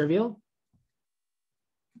kernel is trivial.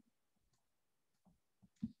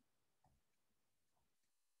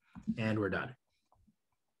 And we're done.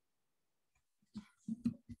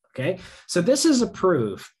 Okay, so this is a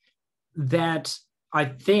proof that I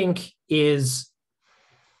think is,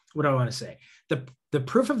 what do I want to say? The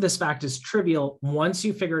proof of this fact is trivial once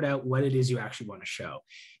you figured out what it is you actually want to show.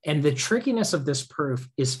 And the trickiness of this proof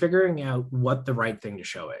is figuring out what the right thing to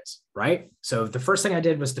show is, right? So the first thing I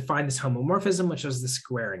did was define this homomorphism, which was the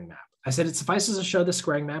squaring map. I said it suffices to show the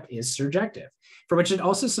squaring map is surjective, for which it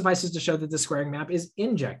also suffices to show that the squaring map is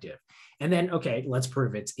injective. And then, okay, let's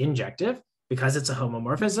prove it's injective because it's a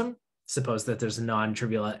homomorphism. Suppose that there's a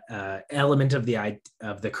non-trivial element of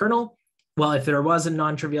the kernel. Well, if there was a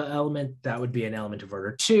non-trivial element, that would be an element of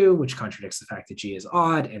order 2, which contradicts the fact that G is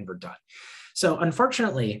odd, and we're done. So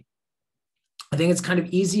unfortunately, I think it's kind of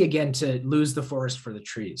easy again to lose the forest for the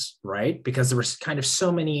trees, right? Because there were kind of so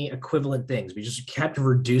many equivalent things. We just kept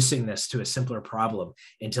reducing this to a simpler problem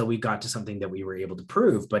until we got to something that we were able to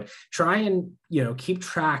prove. But try and, keep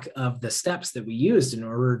track of the steps that we used in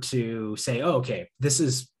order to say, oh, okay, this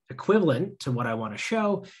is equivalent to what I want to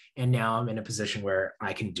show. And now I'm in a position where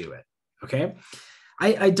I can do it. Okay.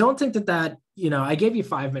 I don't think that, I gave you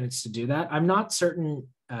 5 minutes to do that. I'm not certain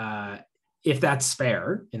if that's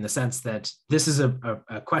fair, in the sense that this is a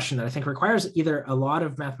question that I think requires either a lot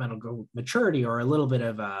of mathematical maturity or a little bit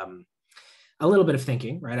of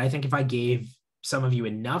thinking, right? I think if I gave some of you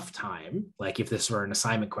enough time, like if this were an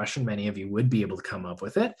assignment question, many of you would be able to come up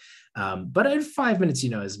with it. But at 5 minutes,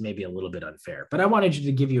 is maybe a little bit unfair. But I wanted you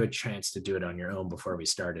to give you a chance to do it on your own before we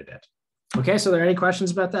started it. Okay, so are there any questions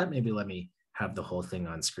about that? Maybe let me have the whole thing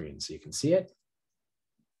on screen so you can see it.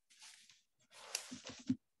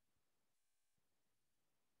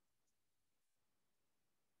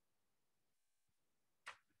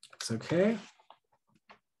 It's okay.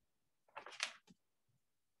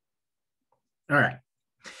 All right.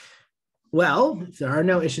 Well, if there are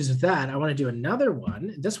no issues with that, I want to do another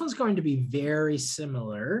one. This one's going to be very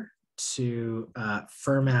similar to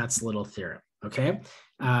Fermat's little theorem, okay?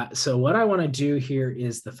 So what I want to do here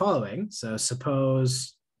is the following. So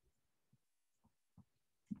suppose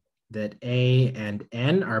that A and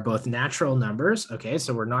N are both natural numbers, okay?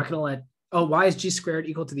 So we're not going to why is G squared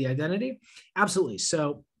equal to the identity? Absolutely.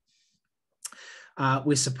 So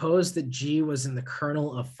we suppose that G was in the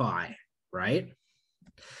kernel of phi, right?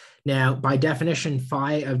 Now, by definition,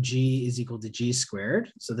 phi of G is equal to G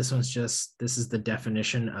squared. So this is the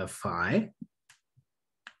definition of phi.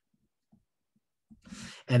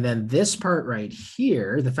 And then this part right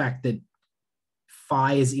here, the fact that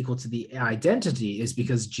phi is equal to the identity is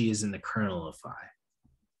because G is in the kernel of phi.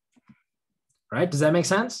 Right? Does that make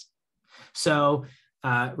sense? So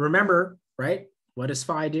remember, right? What does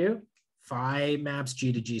phi do? Phi maps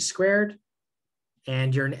G to G squared,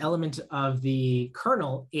 and you're an element of the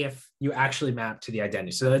kernel if you actually map to the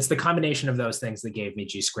identity. So it's the combination of those things that gave me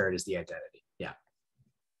G squared as the identity. Yeah,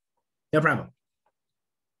 no problem.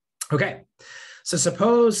 Okay, so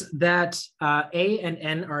suppose that A and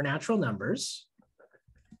N are natural numbers.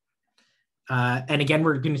 And again,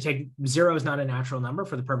 we're going to take 0 is not a natural number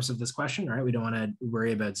for the purpose of this question, right? We don't want to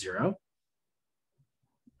worry about 0.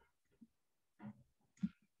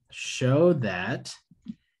 Show that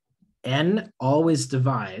N always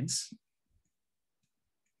divides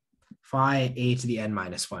phi A to the N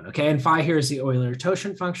minus 1. Okay, and phi here is the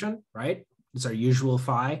Euler-Totient function, right? It's our usual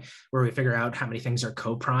phi, where we figure out how many things are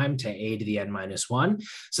co-prime to A to the N minus 1.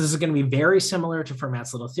 So this is going to be very similar to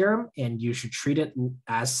Fermat's little theorem, and you should treat it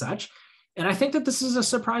as such. And I think that this is a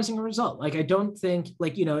surprising result. Like, I don't think,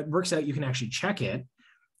 like, you know, it works out, you can actually check it.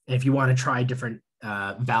 And if you want to try different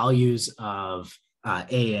values of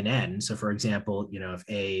A and N. So for example, you know, if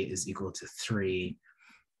A is equal to 3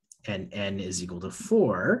 and N is equal to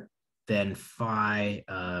 4, then phi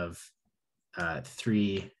of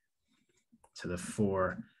 3 to the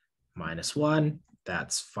 4 minus 1,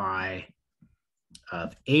 that's phi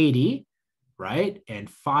of 80, right? And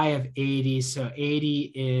phi of 80, so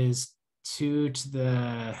 80 is 2 to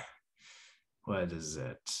the, what is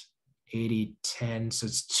it? 80, 10, so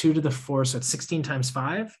it's 2 to the 4, so it's 16 times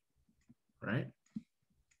 5, right?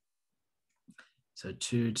 So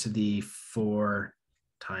 2 to the 4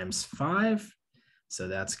 times 5, so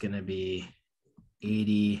that's going to be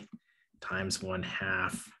 80 times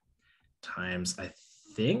 1/2 times, I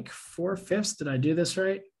think, 4/5. Did I do this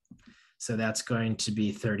right? So that's going to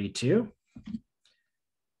be 32,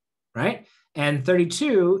 right? And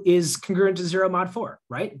 32 is congruent to 0 mod 4,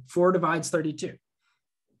 right? 4 divides 32,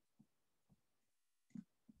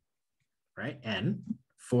 right? And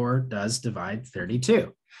 4 does divide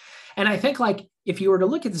 32. And I think, like, if you were to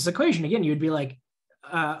look at this equation again, you'd be like,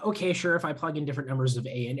 okay, sure, if I plug in different numbers of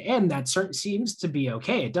A and N, that seems to be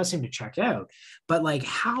okay. It does seem to check out. But like,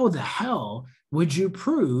 how the hell would you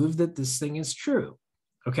prove that this thing is true?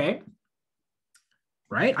 Okay.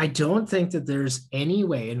 Right? I don't think that there's any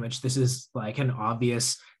way in which this is like an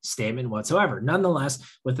obvious statement whatsoever. Nonetheless,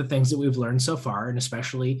 with the things that we've learned so far, and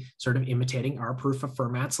especially sort of imitating our proof of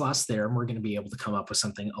Fermat's last theorem, we're going to be able to come up with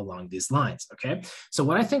something along these lines. Okay. So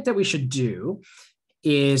what I think that we should do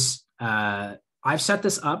is, I've set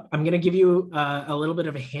this up. I'm going to give you a little bit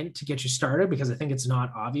of a hint to get you started, because I think it's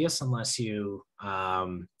not obvious unless you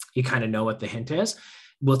you kind of know what the hint is.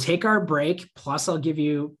 We'll take our break, plus I'll give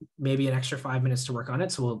you maybe an extra 5 minutes to work on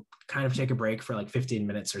it. So we'll kind of take a break for like 15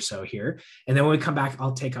 minutes or so here. And then when we come back,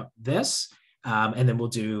 I'll take up this, and then we'll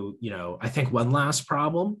do, you know, I think one last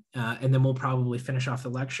problem, and then we'll probably finish off the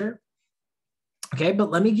lecture. Okay, but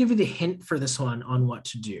let me give you the hint for this one on what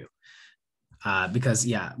to do. Because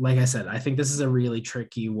yeah, like I said, I think this is a really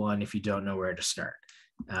tricky one if you don't know where to start.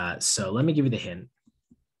 So let me give you the hint.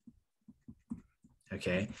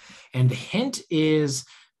 Okay, and the hint is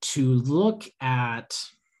to look at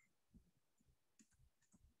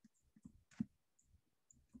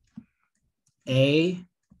A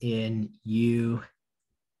in U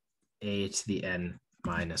A to the N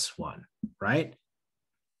minus 1, right?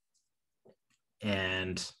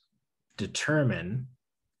 And determine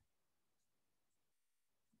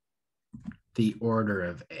the order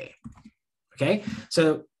of A. Okay,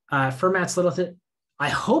 so Fermat's little theorem. I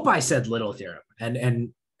hope I said little theorem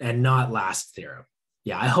and not last theorem.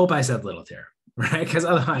 Yeah, I hope I said little theorem, right? Because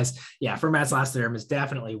otherwise, yeah, Fermat's last theorem is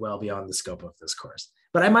definitely well beyond the scope of this course.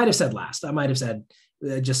 But I might have said last. I might have said,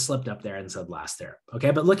 just slipped up there and said last theorem. Okay,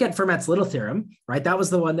 but look at Fermat's little theorem, right? That was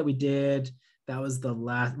the one that we did. That was the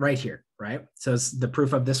last, right here, right? So it's the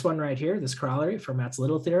proof of this one right here, this corollary, Fermat's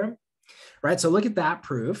little theorem, right? So look at that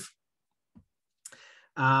proof.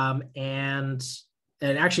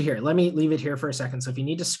 And actually here, let me leave it here for a second. So if you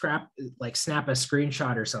need to snap a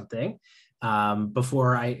screenshot or something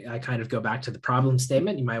before I kind of go back to the problem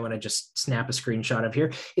statement, you might want to just snap a screenshot of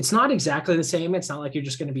here. It's not exactly the same. It's not like you're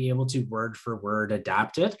just going to be able to word for word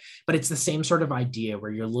adapt it, but it's the same sort of idea where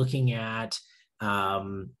you're looking at,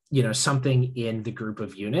 you know, something in the group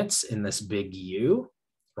of units in this big U,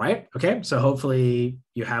 right? Okay, so hopefully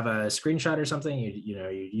you have a screenshot or something, you know,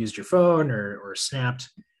 you used your phone or snapped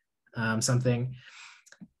something.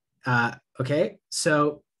 Okay,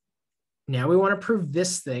 so now we want to prove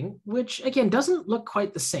this thing, which again doesn't look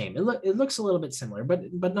quite the same. It looks a little bit similar,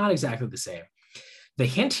 but not exactly the same. The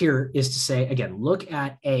hint here is to say, again, look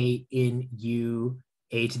at A in U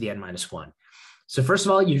A to the n minus 1. So first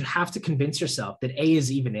of all, you have to convince yourself that A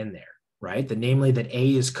is even in there, right? That namely that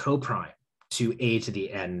A is coprime to A to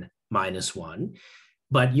the n minus 1.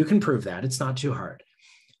 But you can prove that. It's not too hard.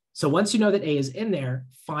 So once you know that A is in there,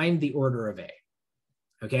 find the order of A.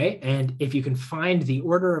 Okay? And if you can find the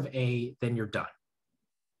order of A, then you're done.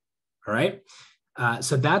 All right?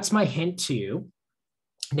 So that's my hint to you.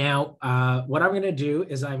 Now, what I'm going to do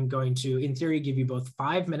is I'm going to, in theory, give you both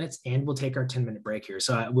 5 minutes and we'll take our 10-minute break here.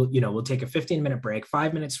 So we'll take a 15-minute break,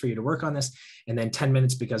 5 minutes for you to work on this, and then 10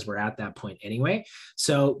 minutes because we're at that point anyway.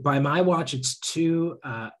 So by my watch, it's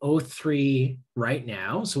 2:03 right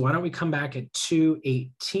now. So why don't we come back at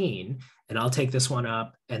 2:18 and I'll take this one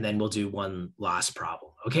up and then we'll do one last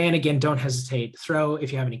problem. Okay. And again, don't hesitate to throw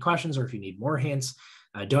if you have any questions or if you need more hints,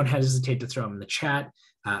 don't hesitate to throw them in the chat.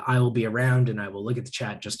 I will be around and I will look at the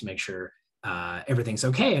chat just to make sure everything's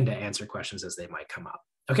okay and to answer questions as they might come up.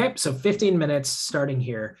 Okay, so 15 minutes starting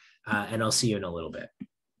here, and I'll see you in a little bit.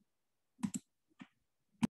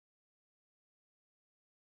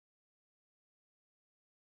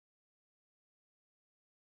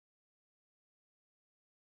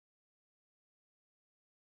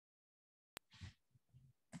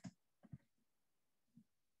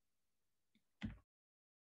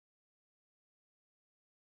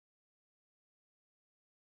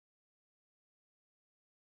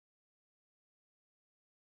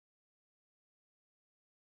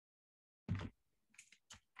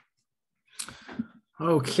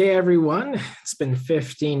 Okay, everyone, it's been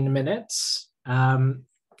 15 minutes.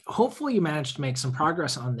 Hopefully you managed to make some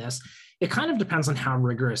progress on this. It kind of depends on how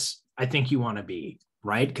rigorous I think you want to be,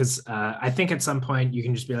 right? Because I think at some point you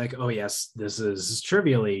can just be like, oh yes, this is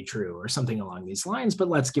trivially true or something along these lines, but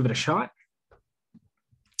let's give it a shot.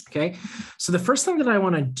 Okay, so the first thing that I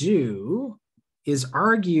want to do is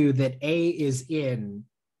argue that A is in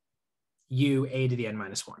U A to the n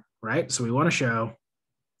minus 1, right? So we want to show,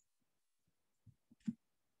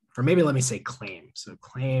 or maybe let me say claim. So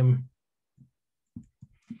claim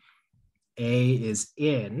A is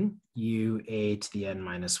in U A to the n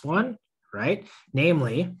minus 1, right?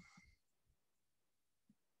 Namely,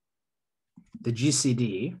 the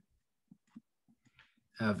GCD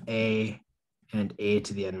of A and A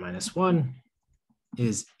to the n minus 1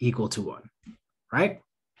 is equal to 1, right?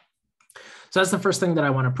 So that's the first thing that I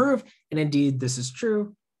want to prove. And indeed, this is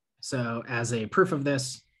true. So as a proof of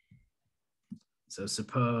this, so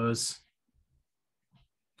suppose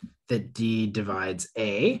that D divides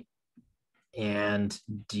A and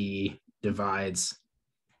D divides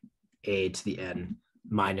A to the n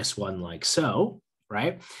minus 1 like so,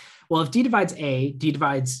 right? Well, if D divides A, D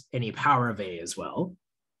divides any power of A as well.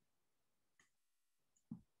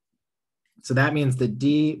 So that means that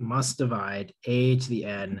D must divide A to the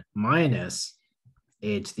n minus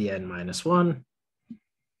A to the n minus 1,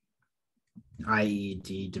 i.e.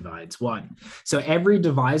 D divides 1. So every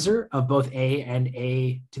divisor of both A and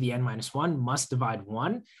A to the n minus 1 must divide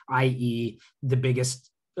 1, i.e. the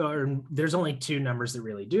biggest, or there's only two numbers that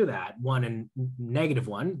really do that, 1 and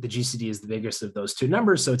 -1. The GCD is the biggest of those two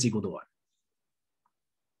numbers, so it's equal to 1.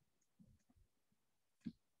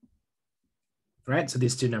 Right, so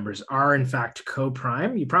these two numbers are in fact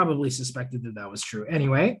co-prime. You probably suspected that that was true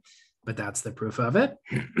anyway, but that's the proof of it.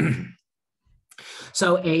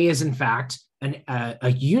 So A is in fact a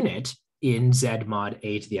unit in Z mod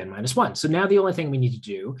A to the n minus 1. So now the only thing we need to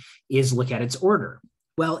do is look at its order.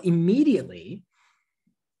 Well, immediately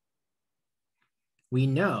we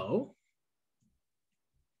know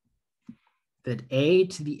that A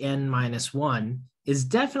to the n minus 1 is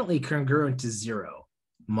definitely congruent to 0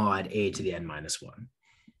 mod A to the n minus 1,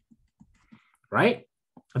 right?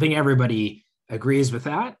 I think everybody agrees with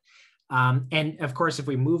that. And of course, if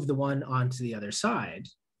we move the 1 onto the other side,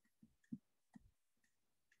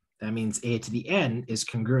 that means A to the n is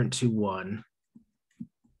congruent to 1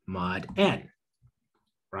 mod n,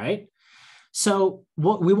 right? So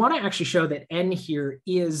what we want to actually show that n here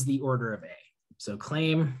is the order of A. So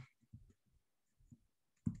claim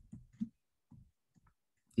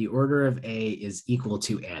the order of A is equal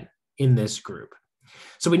to n in this group.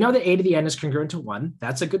 So we know that A to the n is congruent to 1.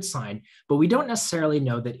 That's a good sign, but we don't necessarily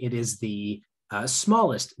know that it is the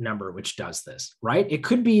smallest number which does this, right? It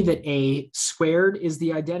could be that A squared is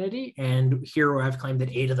the identity, and here I've claimed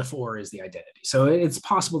that A to the 4 is the identity. So it's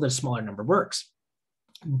possible that a smaller number works.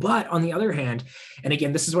 But on the other hand, and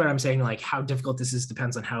again, this is what I'm saying, like how difficult this is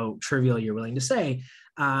depends on how trivial you're willing to say,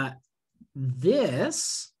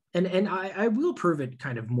 this, and I will prove it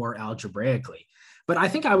kind of more algebraically, but I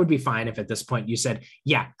think I would be fine if at this point you said,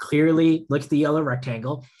 yeah, clearly look at the yellow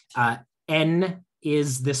rectangle, n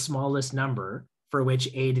is the smallest number for which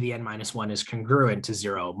a to the n minus 1 is congruent to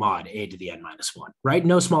 0 mod a to the n minus 1, right?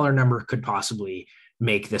 No smaller number could possibly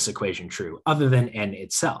make this equation true other than n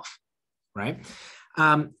itself, right?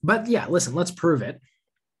 But yeah, listen, let's prove it.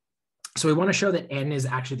 So we want to show that n is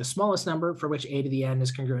actually the smallest number for which a to the n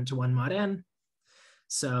is congruent to 1 mod n.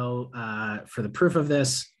 So for the proof of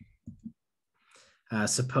this,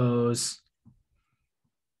 let's suppose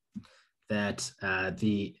that a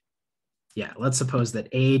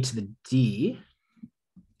to the d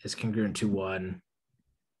is congruent to 1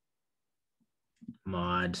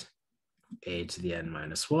 mod a to the n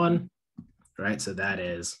minus 1, right? So that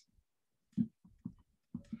is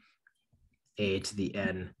a to the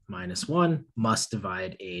n minus 1 must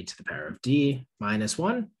divide a to the power of d minus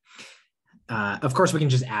 1. Of course, we can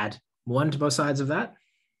just add 1 to both sides of that.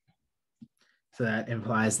 So that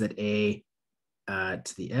implies that a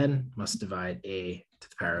to the n must divide a to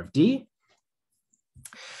the power of d.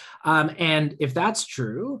 And if that's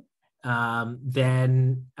true,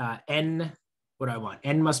 then n, what do I want?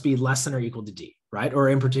 N must be less than or equal to d, right? Or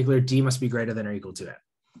in particular, d must be greater than or equal to n.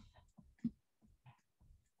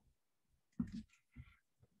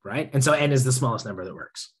 Right? And so n is the smallest number that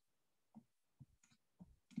works.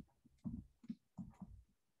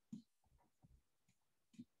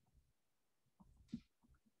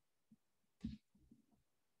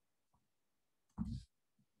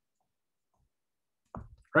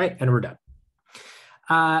 Right? And we're done.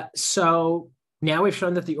 So now we've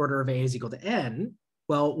shown that the order of a is equal to n.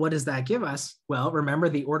 Well, what does that give us? Well, remember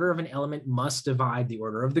the order of an element must divide the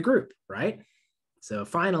order of the group, right? So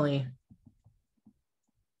finally,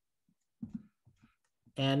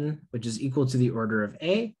 n, which is equal to the order of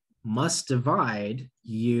a, must divide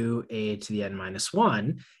u a to the n minus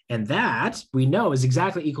 1. And that we know is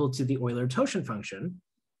exactly equal to the Euler-Toshen function.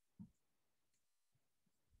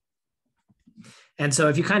 And so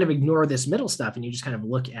if you kind of ignore this middle stuff and you just kind of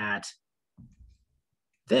look at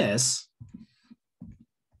this,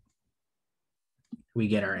 we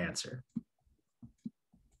get our answer.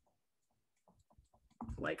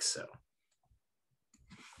 Like so.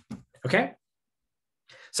 Okay.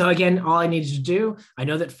 So again, all I need to do, I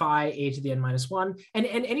know that phi a to the n minus 1, and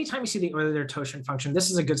anytime you see the Euler-Toshen function, this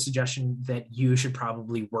is a good suggestion that you should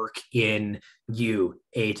probably work in u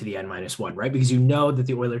a to the n minus 1, right? Because you know that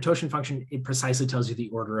the Euler-Toshen function, it precisely tells you the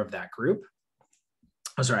order of that group.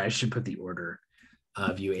 Oh, sorry, I should put the order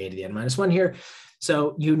of u a to the n minus 1 here.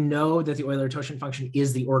 So you know that the Euler-Toshen function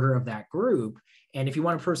is the order of that group. And if you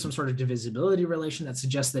want to prove some sort of divisibility relation that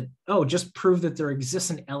suggests that, oh, just prove that there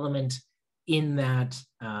exists an element in that,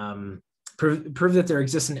 prove that there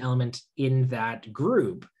exists an element in that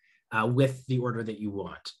group with the order that you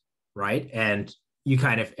want, right? And you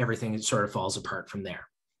kind of, everything sort of falls apart from there.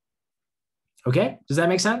 Okay, does that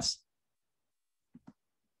make sense?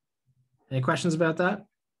 Any questions about that?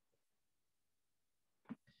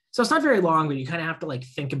 So it's not very long, but you kind of have to like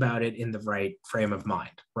think about it in the right frame of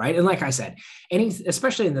mind, right? And like I said,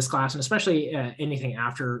 especially in this class, and especially anything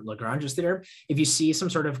after Lagrange's theorem, if you see some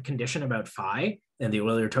sort of condition about phi and the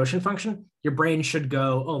Euler-Toshen function, your brain should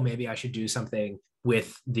go, oh, maybe I should do something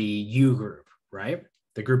with the U group, right?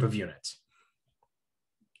 The group of units,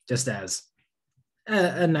 just as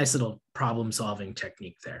a nice little problem-solving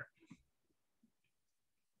technique there.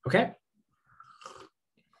 Okay.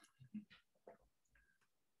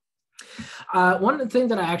 One thing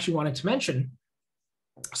that I actually wanted to mention,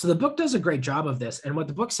 so the book does a great job of this, and what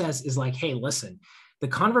the book says is like, hey, listen, the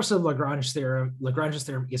converse of Lagrange's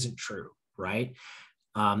theorem isn't true, right?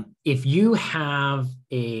 If you have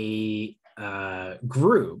a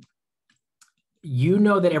group, you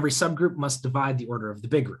know that every subgroup must divide the order of the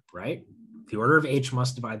big group, right? The order of H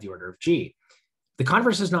must divide the order of G. The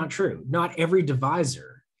converse is not true. Not every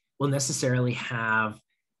divisor will necessarily have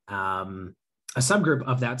a subgroup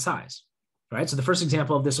of that size, right? So the first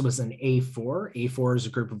example of this was an A4. A4 is a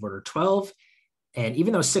group of order 12. And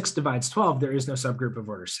even though 6 divides 12, there is no subgroup of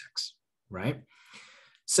order 6, right?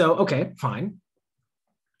 So, okay, fine.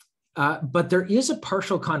 But there is a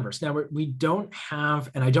partial converse. Now, we don't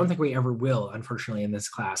have, and I don't think we ever will, unfortunately, in this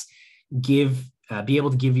class, be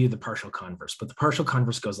able to give you the partial converse. But the partial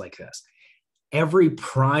converse goes like this. Every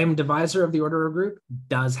prime divisor of the order of group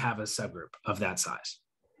does have a subgroup of that size.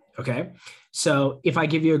 Okay, so if I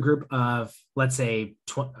give you a group of, let's say,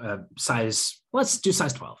 let's do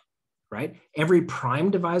size 12, right? Every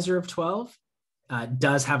prime divisor of 12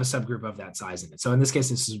 does have a subgroup of that size in it. So in this case,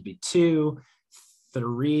 this would be 2,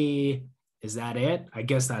 3. Is that it? I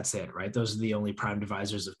guess that's it, right? Those are the only prime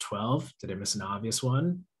divisors of 12. Did I miss an obvious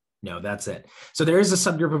one? No, that's it. So there is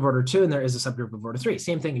a subgroup of order 2 and there is a subgroup of order 3.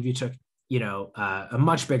 Same thing if you took, a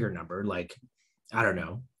much bigger number, like I don't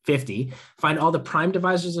know, 50, find all the prime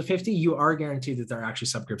divisors of 50, you are guaranteed that there are actually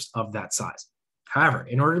subgroups of that size. However,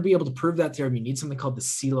 in order to be able to prove that theorem, you need something called the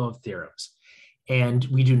Selov theorems. And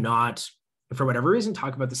we do not, for whatever reason,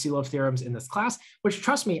 talk about the Selov theorems in this class, which,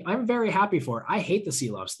 trust me, I'm very happy for. I hate the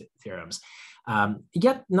Selov theorems.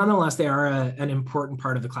 Yet, nonetheless, they are an important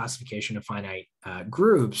part of the classification of finite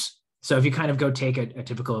groups. So if you kind of go take a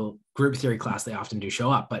typical group theory class, they often do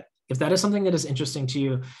show up. But if that is something that is interesting to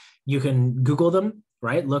you, you can Google them,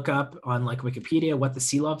 right? Look up on like Wikipedia what the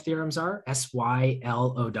Selov theorems are, SYLOW.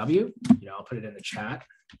 I'll put it in the chat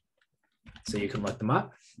so you can look them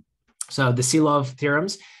up. So the Selov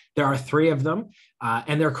theorems, there are 3 of them,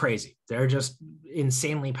 and they're crazy. They're just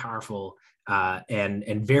insanely powerful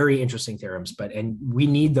and very interesting theorems. And we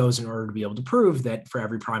need those in order to be able to prove that for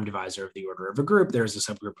every prime divisor of the order of a group, there's a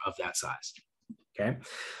subgroup of that size. Okay.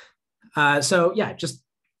 So yeah, just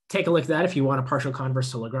take a look at that if you want a partial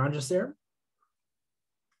converse to Lagrange's theorem.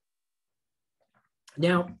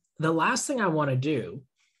 Now, the last thing I want to do,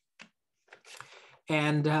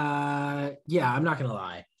 and yeah, I'm not going to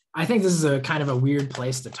lie, I think this is a kind of a weird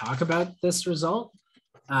place to talk about this result.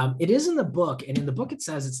 It is in the book, and in the book it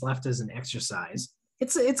says it's left as an exercise.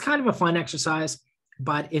 It's kind of a fun exercise,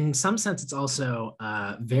 but in some sense it's also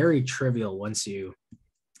very trivial once you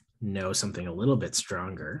know something a little bit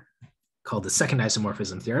stronger, called the second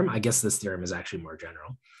isomorphism theorem. I guess this theorem is actually more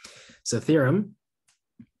general. So theorem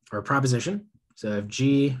or proposition. So if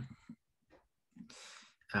G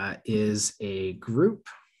is a group,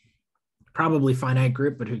 probably finite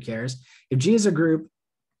group, but who cares? If G is a group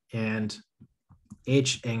and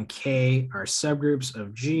H and K are subgroups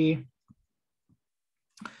of G,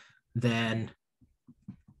 then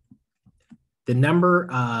the number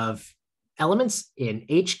of elements in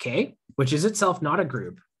HK, which is itself not a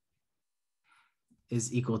group,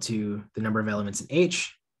 is equal to the number of elements in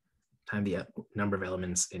H times the number of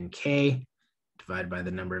elements in K divided by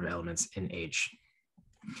the number of elements in H.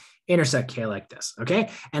 Intersect K like this, okay?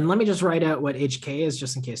 And let me just write out what HK is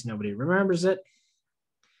just in case nobody remembers it.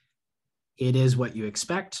 It is what you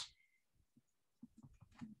expect.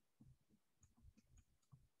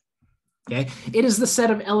 Okay, it is the set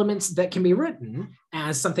of elements that can be written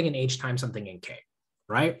as something in H times something in K,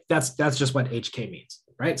 right? That's just what HK means,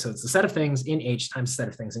 right? So it's the set of things in H times the set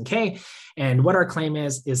of things in K. And what our claim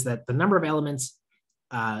is that the number of elements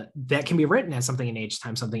that can be written as something in H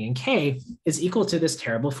times something in K is equal to this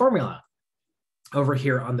terrible formula over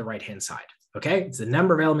here on the right-hand side. Okay, it's the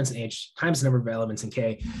number of elements in H times the number of elements in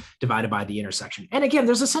K divided by the intersection. And again,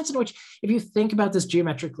 there's a sense in which if you think about this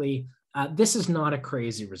geometrically, this is not a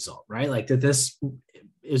crazy result, right? Like that this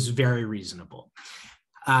is very reasonable.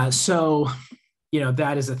 So,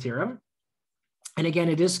 that is a theorem. And again,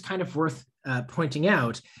 it is kind of worth pointing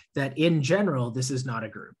out that in general, this is not a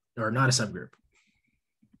group or not a subgroup.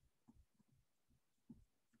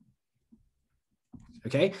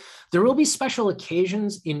 Okay, there will be special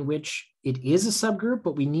occasions in which it is a subgroup,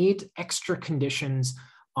 but we need extra conditions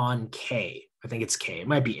on K. I think it's K. It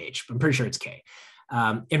might be H, but I'm pretty sure it's K.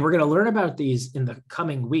 And we're going to learn about these in the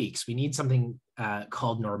coming weeks. We need something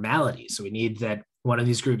called normality. So we need that one of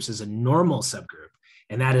these groups is a normal subgroup,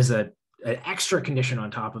 and that is an extra condition on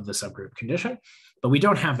top of the subgroup condition, but we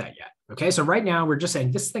don't have that yet. Okay, so right now we're just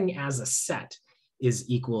saying this thing as a set is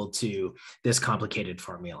equal to this complicated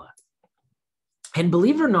formula. And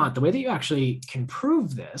believe it or not, the way that you actually can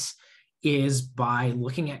prove this is by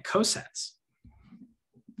looking at cosets.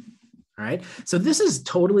 All right, so this is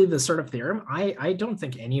totally the sort of theorem I don't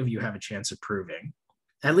think any of you have a chance of proving,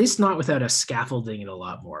 at least not without us scaffolding it a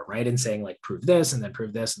lot more, right? And saying like, prove this, and then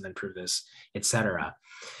prove this, and then prove this, etc.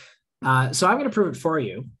 So I'm going to prove it for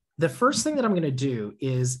you. The first thing that I'm going to do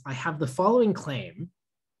is I have the following claim.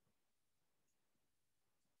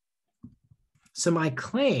 So my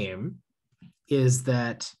claim is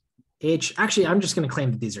that H, actually, I'm just going to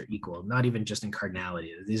claim that these are equal, not even just in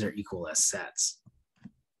cardinality. These are equal as sets.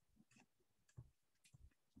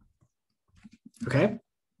 Okay.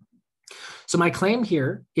 So my claim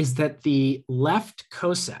here is that the left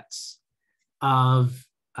cosets of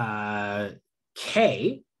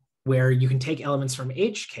K, where you can take elements from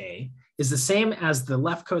HK, is the same as the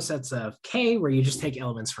left cosets of K, where you just take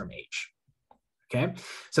elements from H. Okay.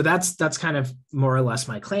 So that's kind of more or less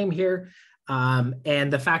my claim here.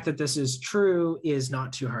 And the fact that this is true is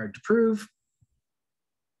not too hard to prove.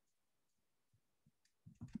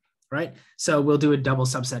 Right? So we'll do a double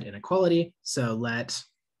subset inequality. So let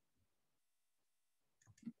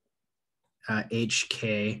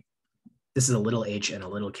HK, this is a little h and a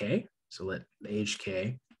little k. So let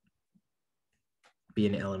HK be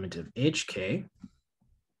an element of HK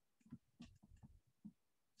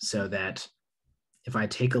so that if I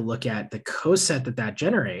take a look at the coset that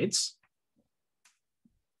generates,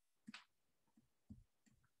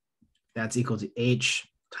 that's equal to H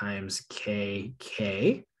times K.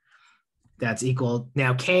 That's equal,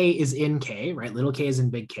 now K is in K, right? Little k is in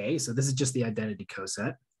big K. So this is just the identity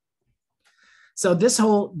coset. So this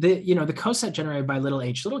whole, the coset generated by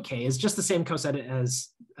little k is just the same coset as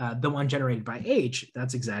the one generated by H.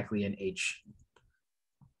 That's exactly an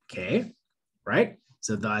HK, right?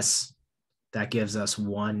 So thus, that gives us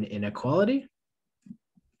one inequality.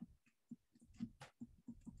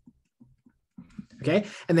 Okay,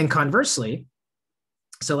 and then conversely,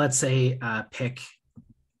 so let's say pick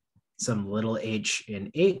some little h in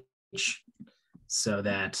H, so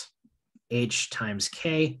that H times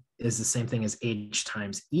K is the same thing as H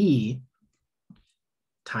times E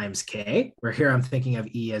times K, where here I'm thinking of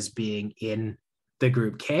E as being in the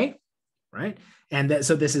group K, right? And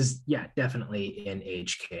so this is, yeah, definitely in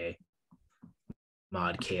HK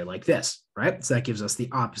mod K like this, right? So that gives us the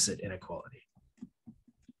opposite inequality.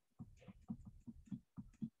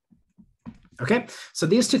 Okay, so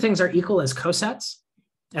these two things are equal as cosets,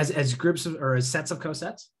 as groups of, or as sets of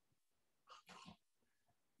cosets.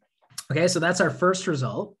 Okay, so that's our first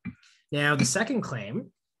result. Now, the second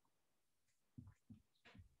claim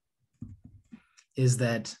is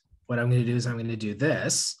that what I'm going to do is I'm going to do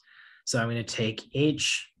this. So I'm going to take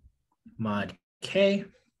H mod K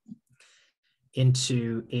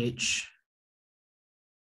into H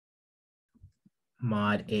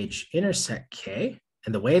mod H intersect K.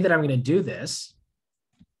 And the way that I'm going to do this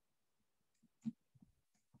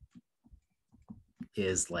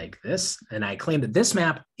is like this. And I claim that this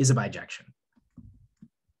map is a bijection.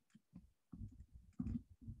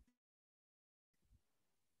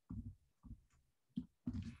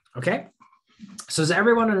 Okay, so does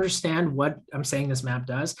everyone understand what I'm saying this map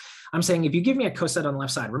does? I'm saying if you give me a coset on the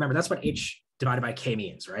left side, remember that's what H divided by K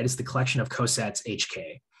means, right? It's the collection of cosets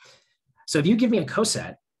HK. So if you give me a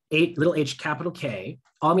coset, little h capital K,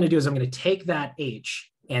 all I'm going to do is I'm going to take that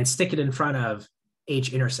H and stick it in front of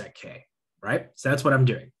H intersect K, right? So that's what I'm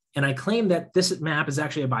doing. And I claim that this map is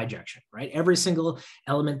actually a bijection, right? Every single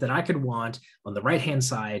element that I could want on the right-hand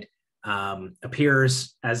side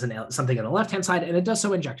appears as something on the left-hand side, and it does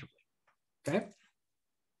so injectively, okay?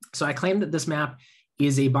 So I claim that this map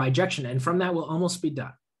is a bijection, and from that we'll almost be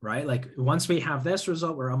done, right? Like once we have this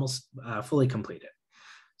result, we're almost fully completed.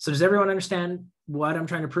 So does everyone understand what I'm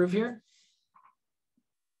trying to prove here?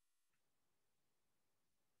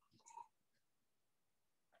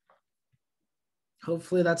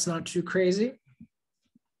 Hopefully that's not too crazy.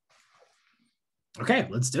 Okay,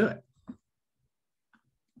 let's do it.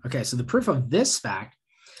 Okay, so the proof of this fact,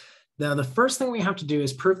 now the first thing we have to do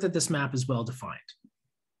is prove that this map is well defined.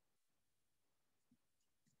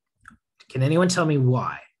 Can anyone tell me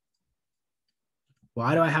why?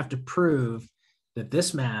 Why do I have to prove that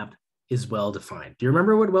this map is well defined? Do you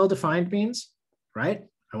remember what well defined means, right?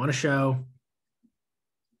 I want to show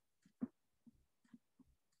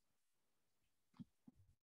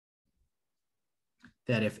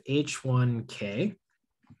that if H1K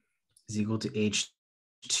is equal to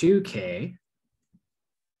H2K,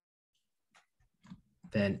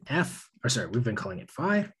 then we've been calling it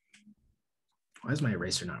phi. Why is my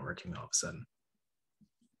eraser not working all of a sudden?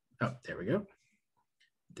 Oh, there we go.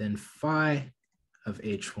 Then phi of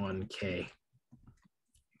H1K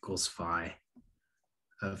equals phi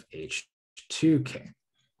of H2K.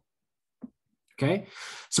 Okay,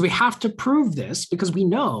 so we have to prove this because we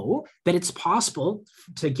know that it's possible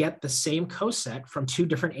to get the same coset from two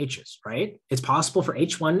different H's, right? It's possible for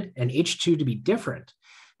H1 and H2 to be different,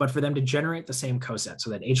 but for them to generate the same coset so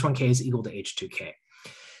that H1K is equal to H2K.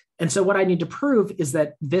 And so what I need to prove is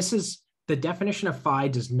that this is the definition of phi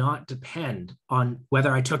does not depend on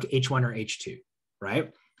whether I took H1 or H2,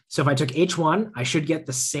 right? So if I took H1, I should get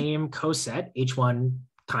the same coset, H1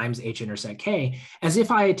 times H intersect K, as if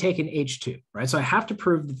I had taken H2, right? So I have to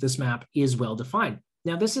prove that this map is well defined.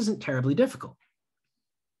 Now, this isn't terribly difficult,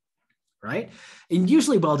 right? And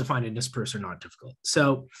usually well defined in this proofs are not difficult.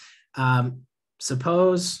 So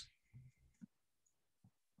suppose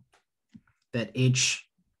that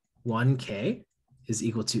H1K is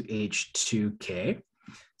equal to H2K.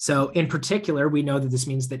 So in particular, we know that this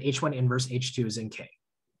means that H1 inverse H2 is in K.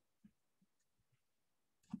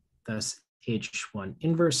 Thus, H1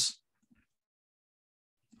 inverse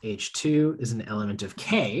H2 is an element of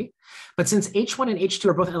K. But since H1 and H2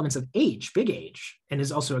 are both elements of H, big H, and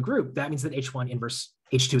is also a group, that means that H1 inverse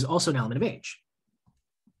H2 is also an element of H.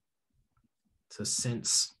 So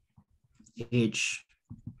since H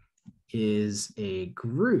is a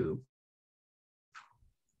group,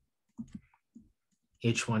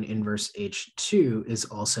 H1 inverse H2 is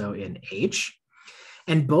also in H.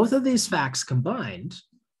 And both of these facts combined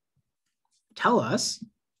tell us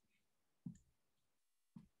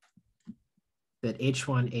that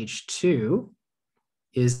H1, H2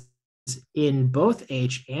 is in both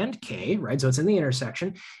H and K, right? So it's in the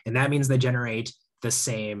intersection, and that means they generate the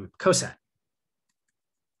same coset.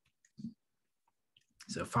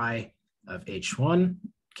 So phi of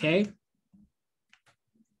H1K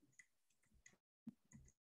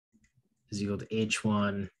is equal to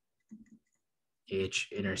H1 H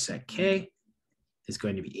intersect K is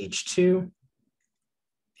going to be H2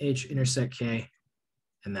 H intersect K,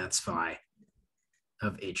 and that's phi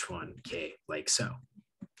of H1K, like so.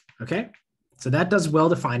 Okay, so that does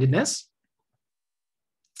well-definedness.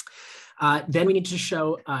 Then we need to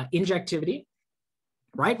show injectivity,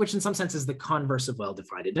 right? Which in some sense is the converse of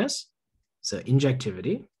well-definedness. So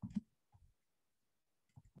injectivity.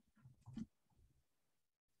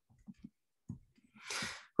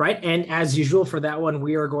 Right, and as usual for that one,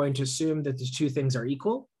 we are going to assume that the two things are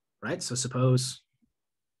equal, right? So suppose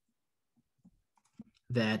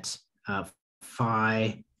that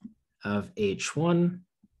phi of H1K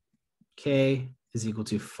is equal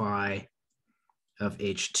to phi of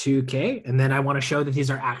H2K. And then I want to show that these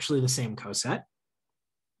are actually the same coset,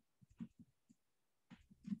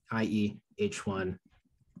 i.e. H1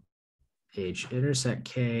 H intersect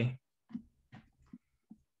K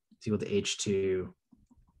is equal to H2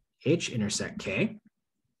 H intersect K.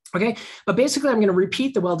 Okay, but basically I'm going to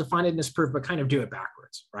repeat the well-definedness proof, but kind of do it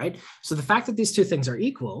backwards, right? So the fact that these two things are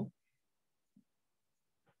equal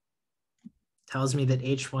tells me that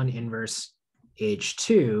H1 inverse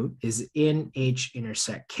H2 is in H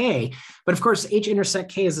intersect K, but of course H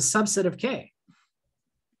intersect K is a subset of K,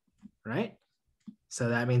 right? So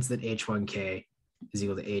that means that H1K is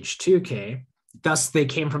equal to H2K. Thus they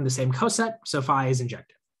came from the same coset, so phi is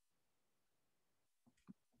injective.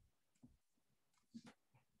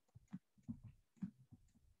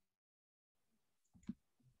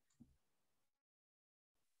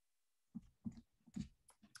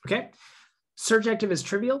 Okay, surjective is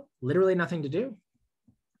trivial, literally nothing to do.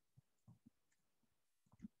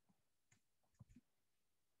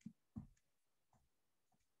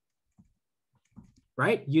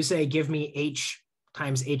 Right? You say, give me H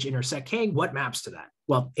times H intersect K. What maps to that?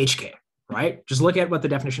 Well, HK, right? Just look at what the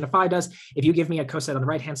definition of phi does. If you give me a coset on the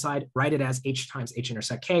right-hand side, write it as H times H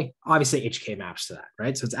intersect K. Obviously, HK maps to that,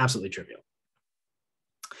 right? So it's absolutely trivial.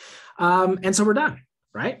 And so we're done,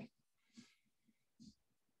 right?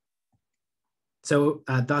 So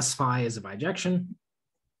thus phi is a bijection.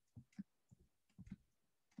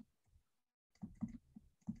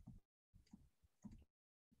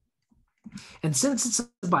 And since it's a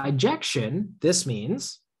bijection, this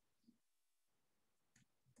means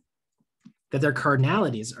that their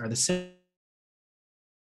cardinalities are the same.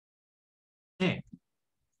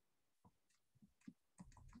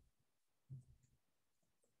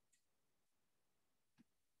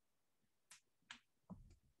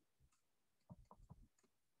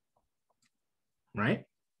 Right?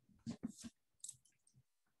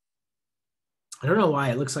 I don't know why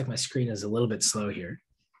it looks like my screen is a little bit slow here.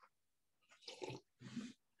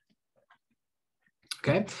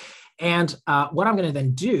 Okay, and what I'm going to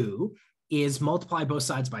then do is multiply both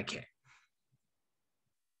sides by K.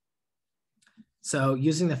 So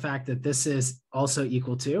using the fact that this is also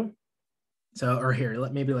equal to, so, or here,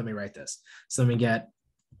 maybe let me write this. So let me get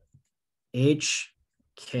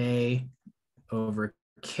HK over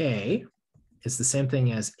K is the same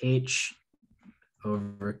thing as H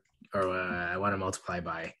over, or I want to multiply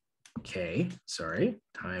by K, sorry,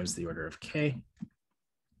 times the order of K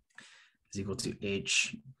is equal to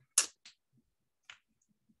H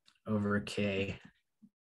over K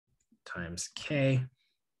times K.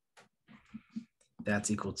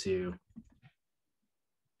 That's equal to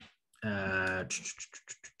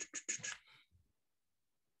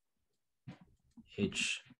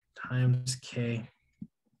H times K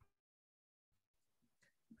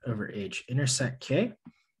over H intersect K.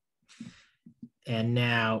 And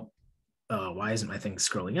now, why isn't my thing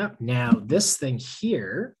scrolling up? Now this thing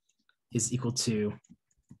here is equal to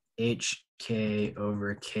HK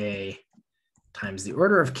over K times the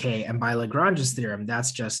order of K. And by Lagrange's theorem,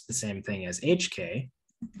 that's just the same thing as HK.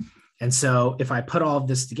 And so if I put all of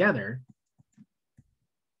this together,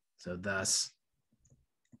 so thus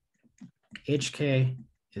HK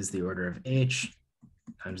is the order of H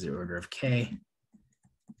times the order of K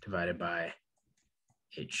divided by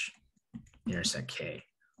H intersect K,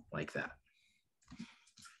 like that.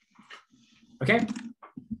 Okay,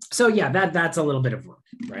 so yeah, that's a little bit of work,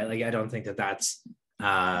 right? Like I don't think that that's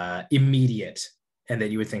immediate and that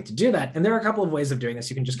you would think to do that. And there are a couple of ways of doing this.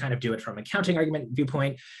 You can just kind of do it from a counting argument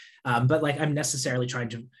viewpoint. But like I'm necessarily trying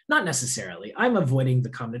to, not necessarily, I'm avoiding the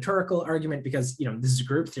combinatorial argument because, this is a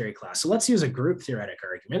group theory class. So let's use a group theoretic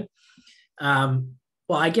argument.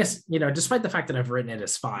 Well, I guess, despite the fact that I've written it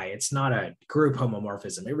as phi, it's not a group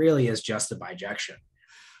homomorphism. It really is just a bijection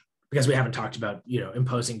because we haven't talked about,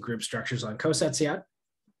 imposing group structures on cosets yet.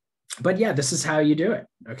 But yeah, this is how you do it.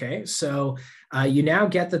 Okay, so you now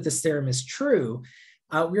get that this theorem is true.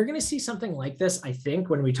 We're going to see something like this, I think,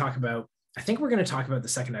 when we talk about, I think we're going to talk about the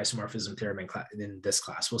second isomorphism theorem in this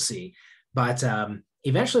class. We'll see. But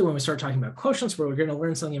eventually, when we start talking about quotients, where we're going to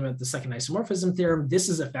learn something about the second isomorphism theorem, this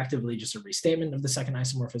is effectively just a restatement of the second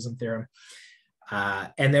isomorphism theorem.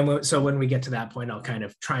 And then, so when we get to that point, I'll kind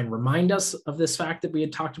of try and remind us of this fact that we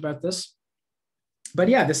had talked about this. But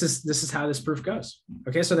yeah, this is how this proof goes.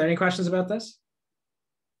 Okay, so are there any questions about this?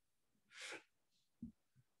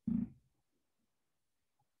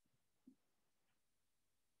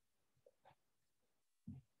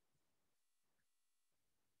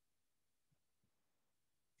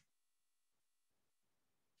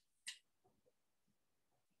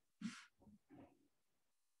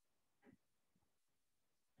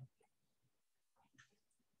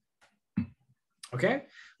 Okay.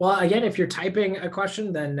 Well, again, if you're typing a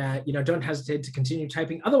question, then don't hesitate to continue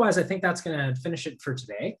typing. Otherwise, I think that's going to finish it for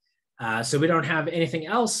today. So we don't have anything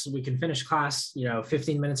else. We can finish class,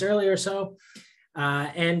 15 minutes early or so.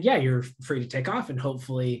 And yeah, you're free to take off. And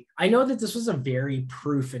hopefully, I know that this was a very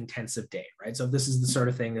proof-intensive day, right? So if this is the sort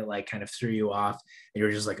of thing that like kind of threw you off, and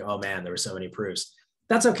you're just like, oh man, there were so many proofs.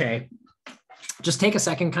 That's okay. Just take a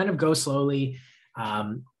second, kind of go slowly.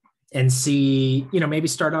 And see, maybe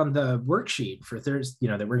start on the worksheet for Thursday,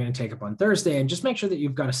 that we're going to take up on Thursday, and just make sure that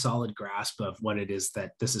you've got a solid grasp of what it is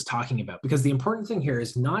that this is talking about. Because the important thing here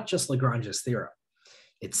is not just Lagrange's theorem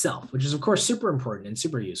itself, which is of course super important and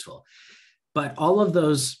super useful, but all of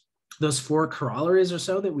those four corollaries or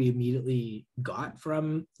so that we immediately got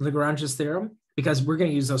from Lagrange's theorem, because we're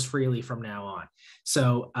going to use those freely from now on.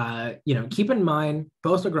 So, keep in mind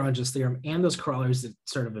both Lagrange's theorem and those corollaries that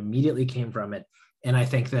sort of immediately came from it. And I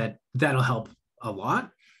think that that'll help a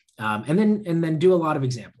lot. And then do a lot of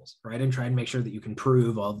examples, right? And try and make sure that you can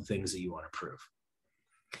prove all the things that you want to prove.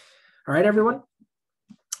 All right, everyone.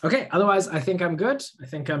 Okay, otherwise, I think I'm good. I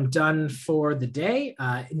think I'm done for the day.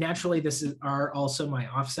 Naturally, are also my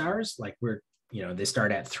office hours. Like they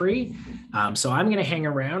start at 3. So I'm going to hang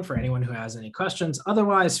around for anyone who has any questions.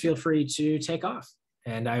 Otherwise, feel free to take off.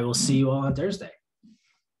 And I will see you all on Thursday.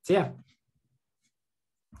 See ya.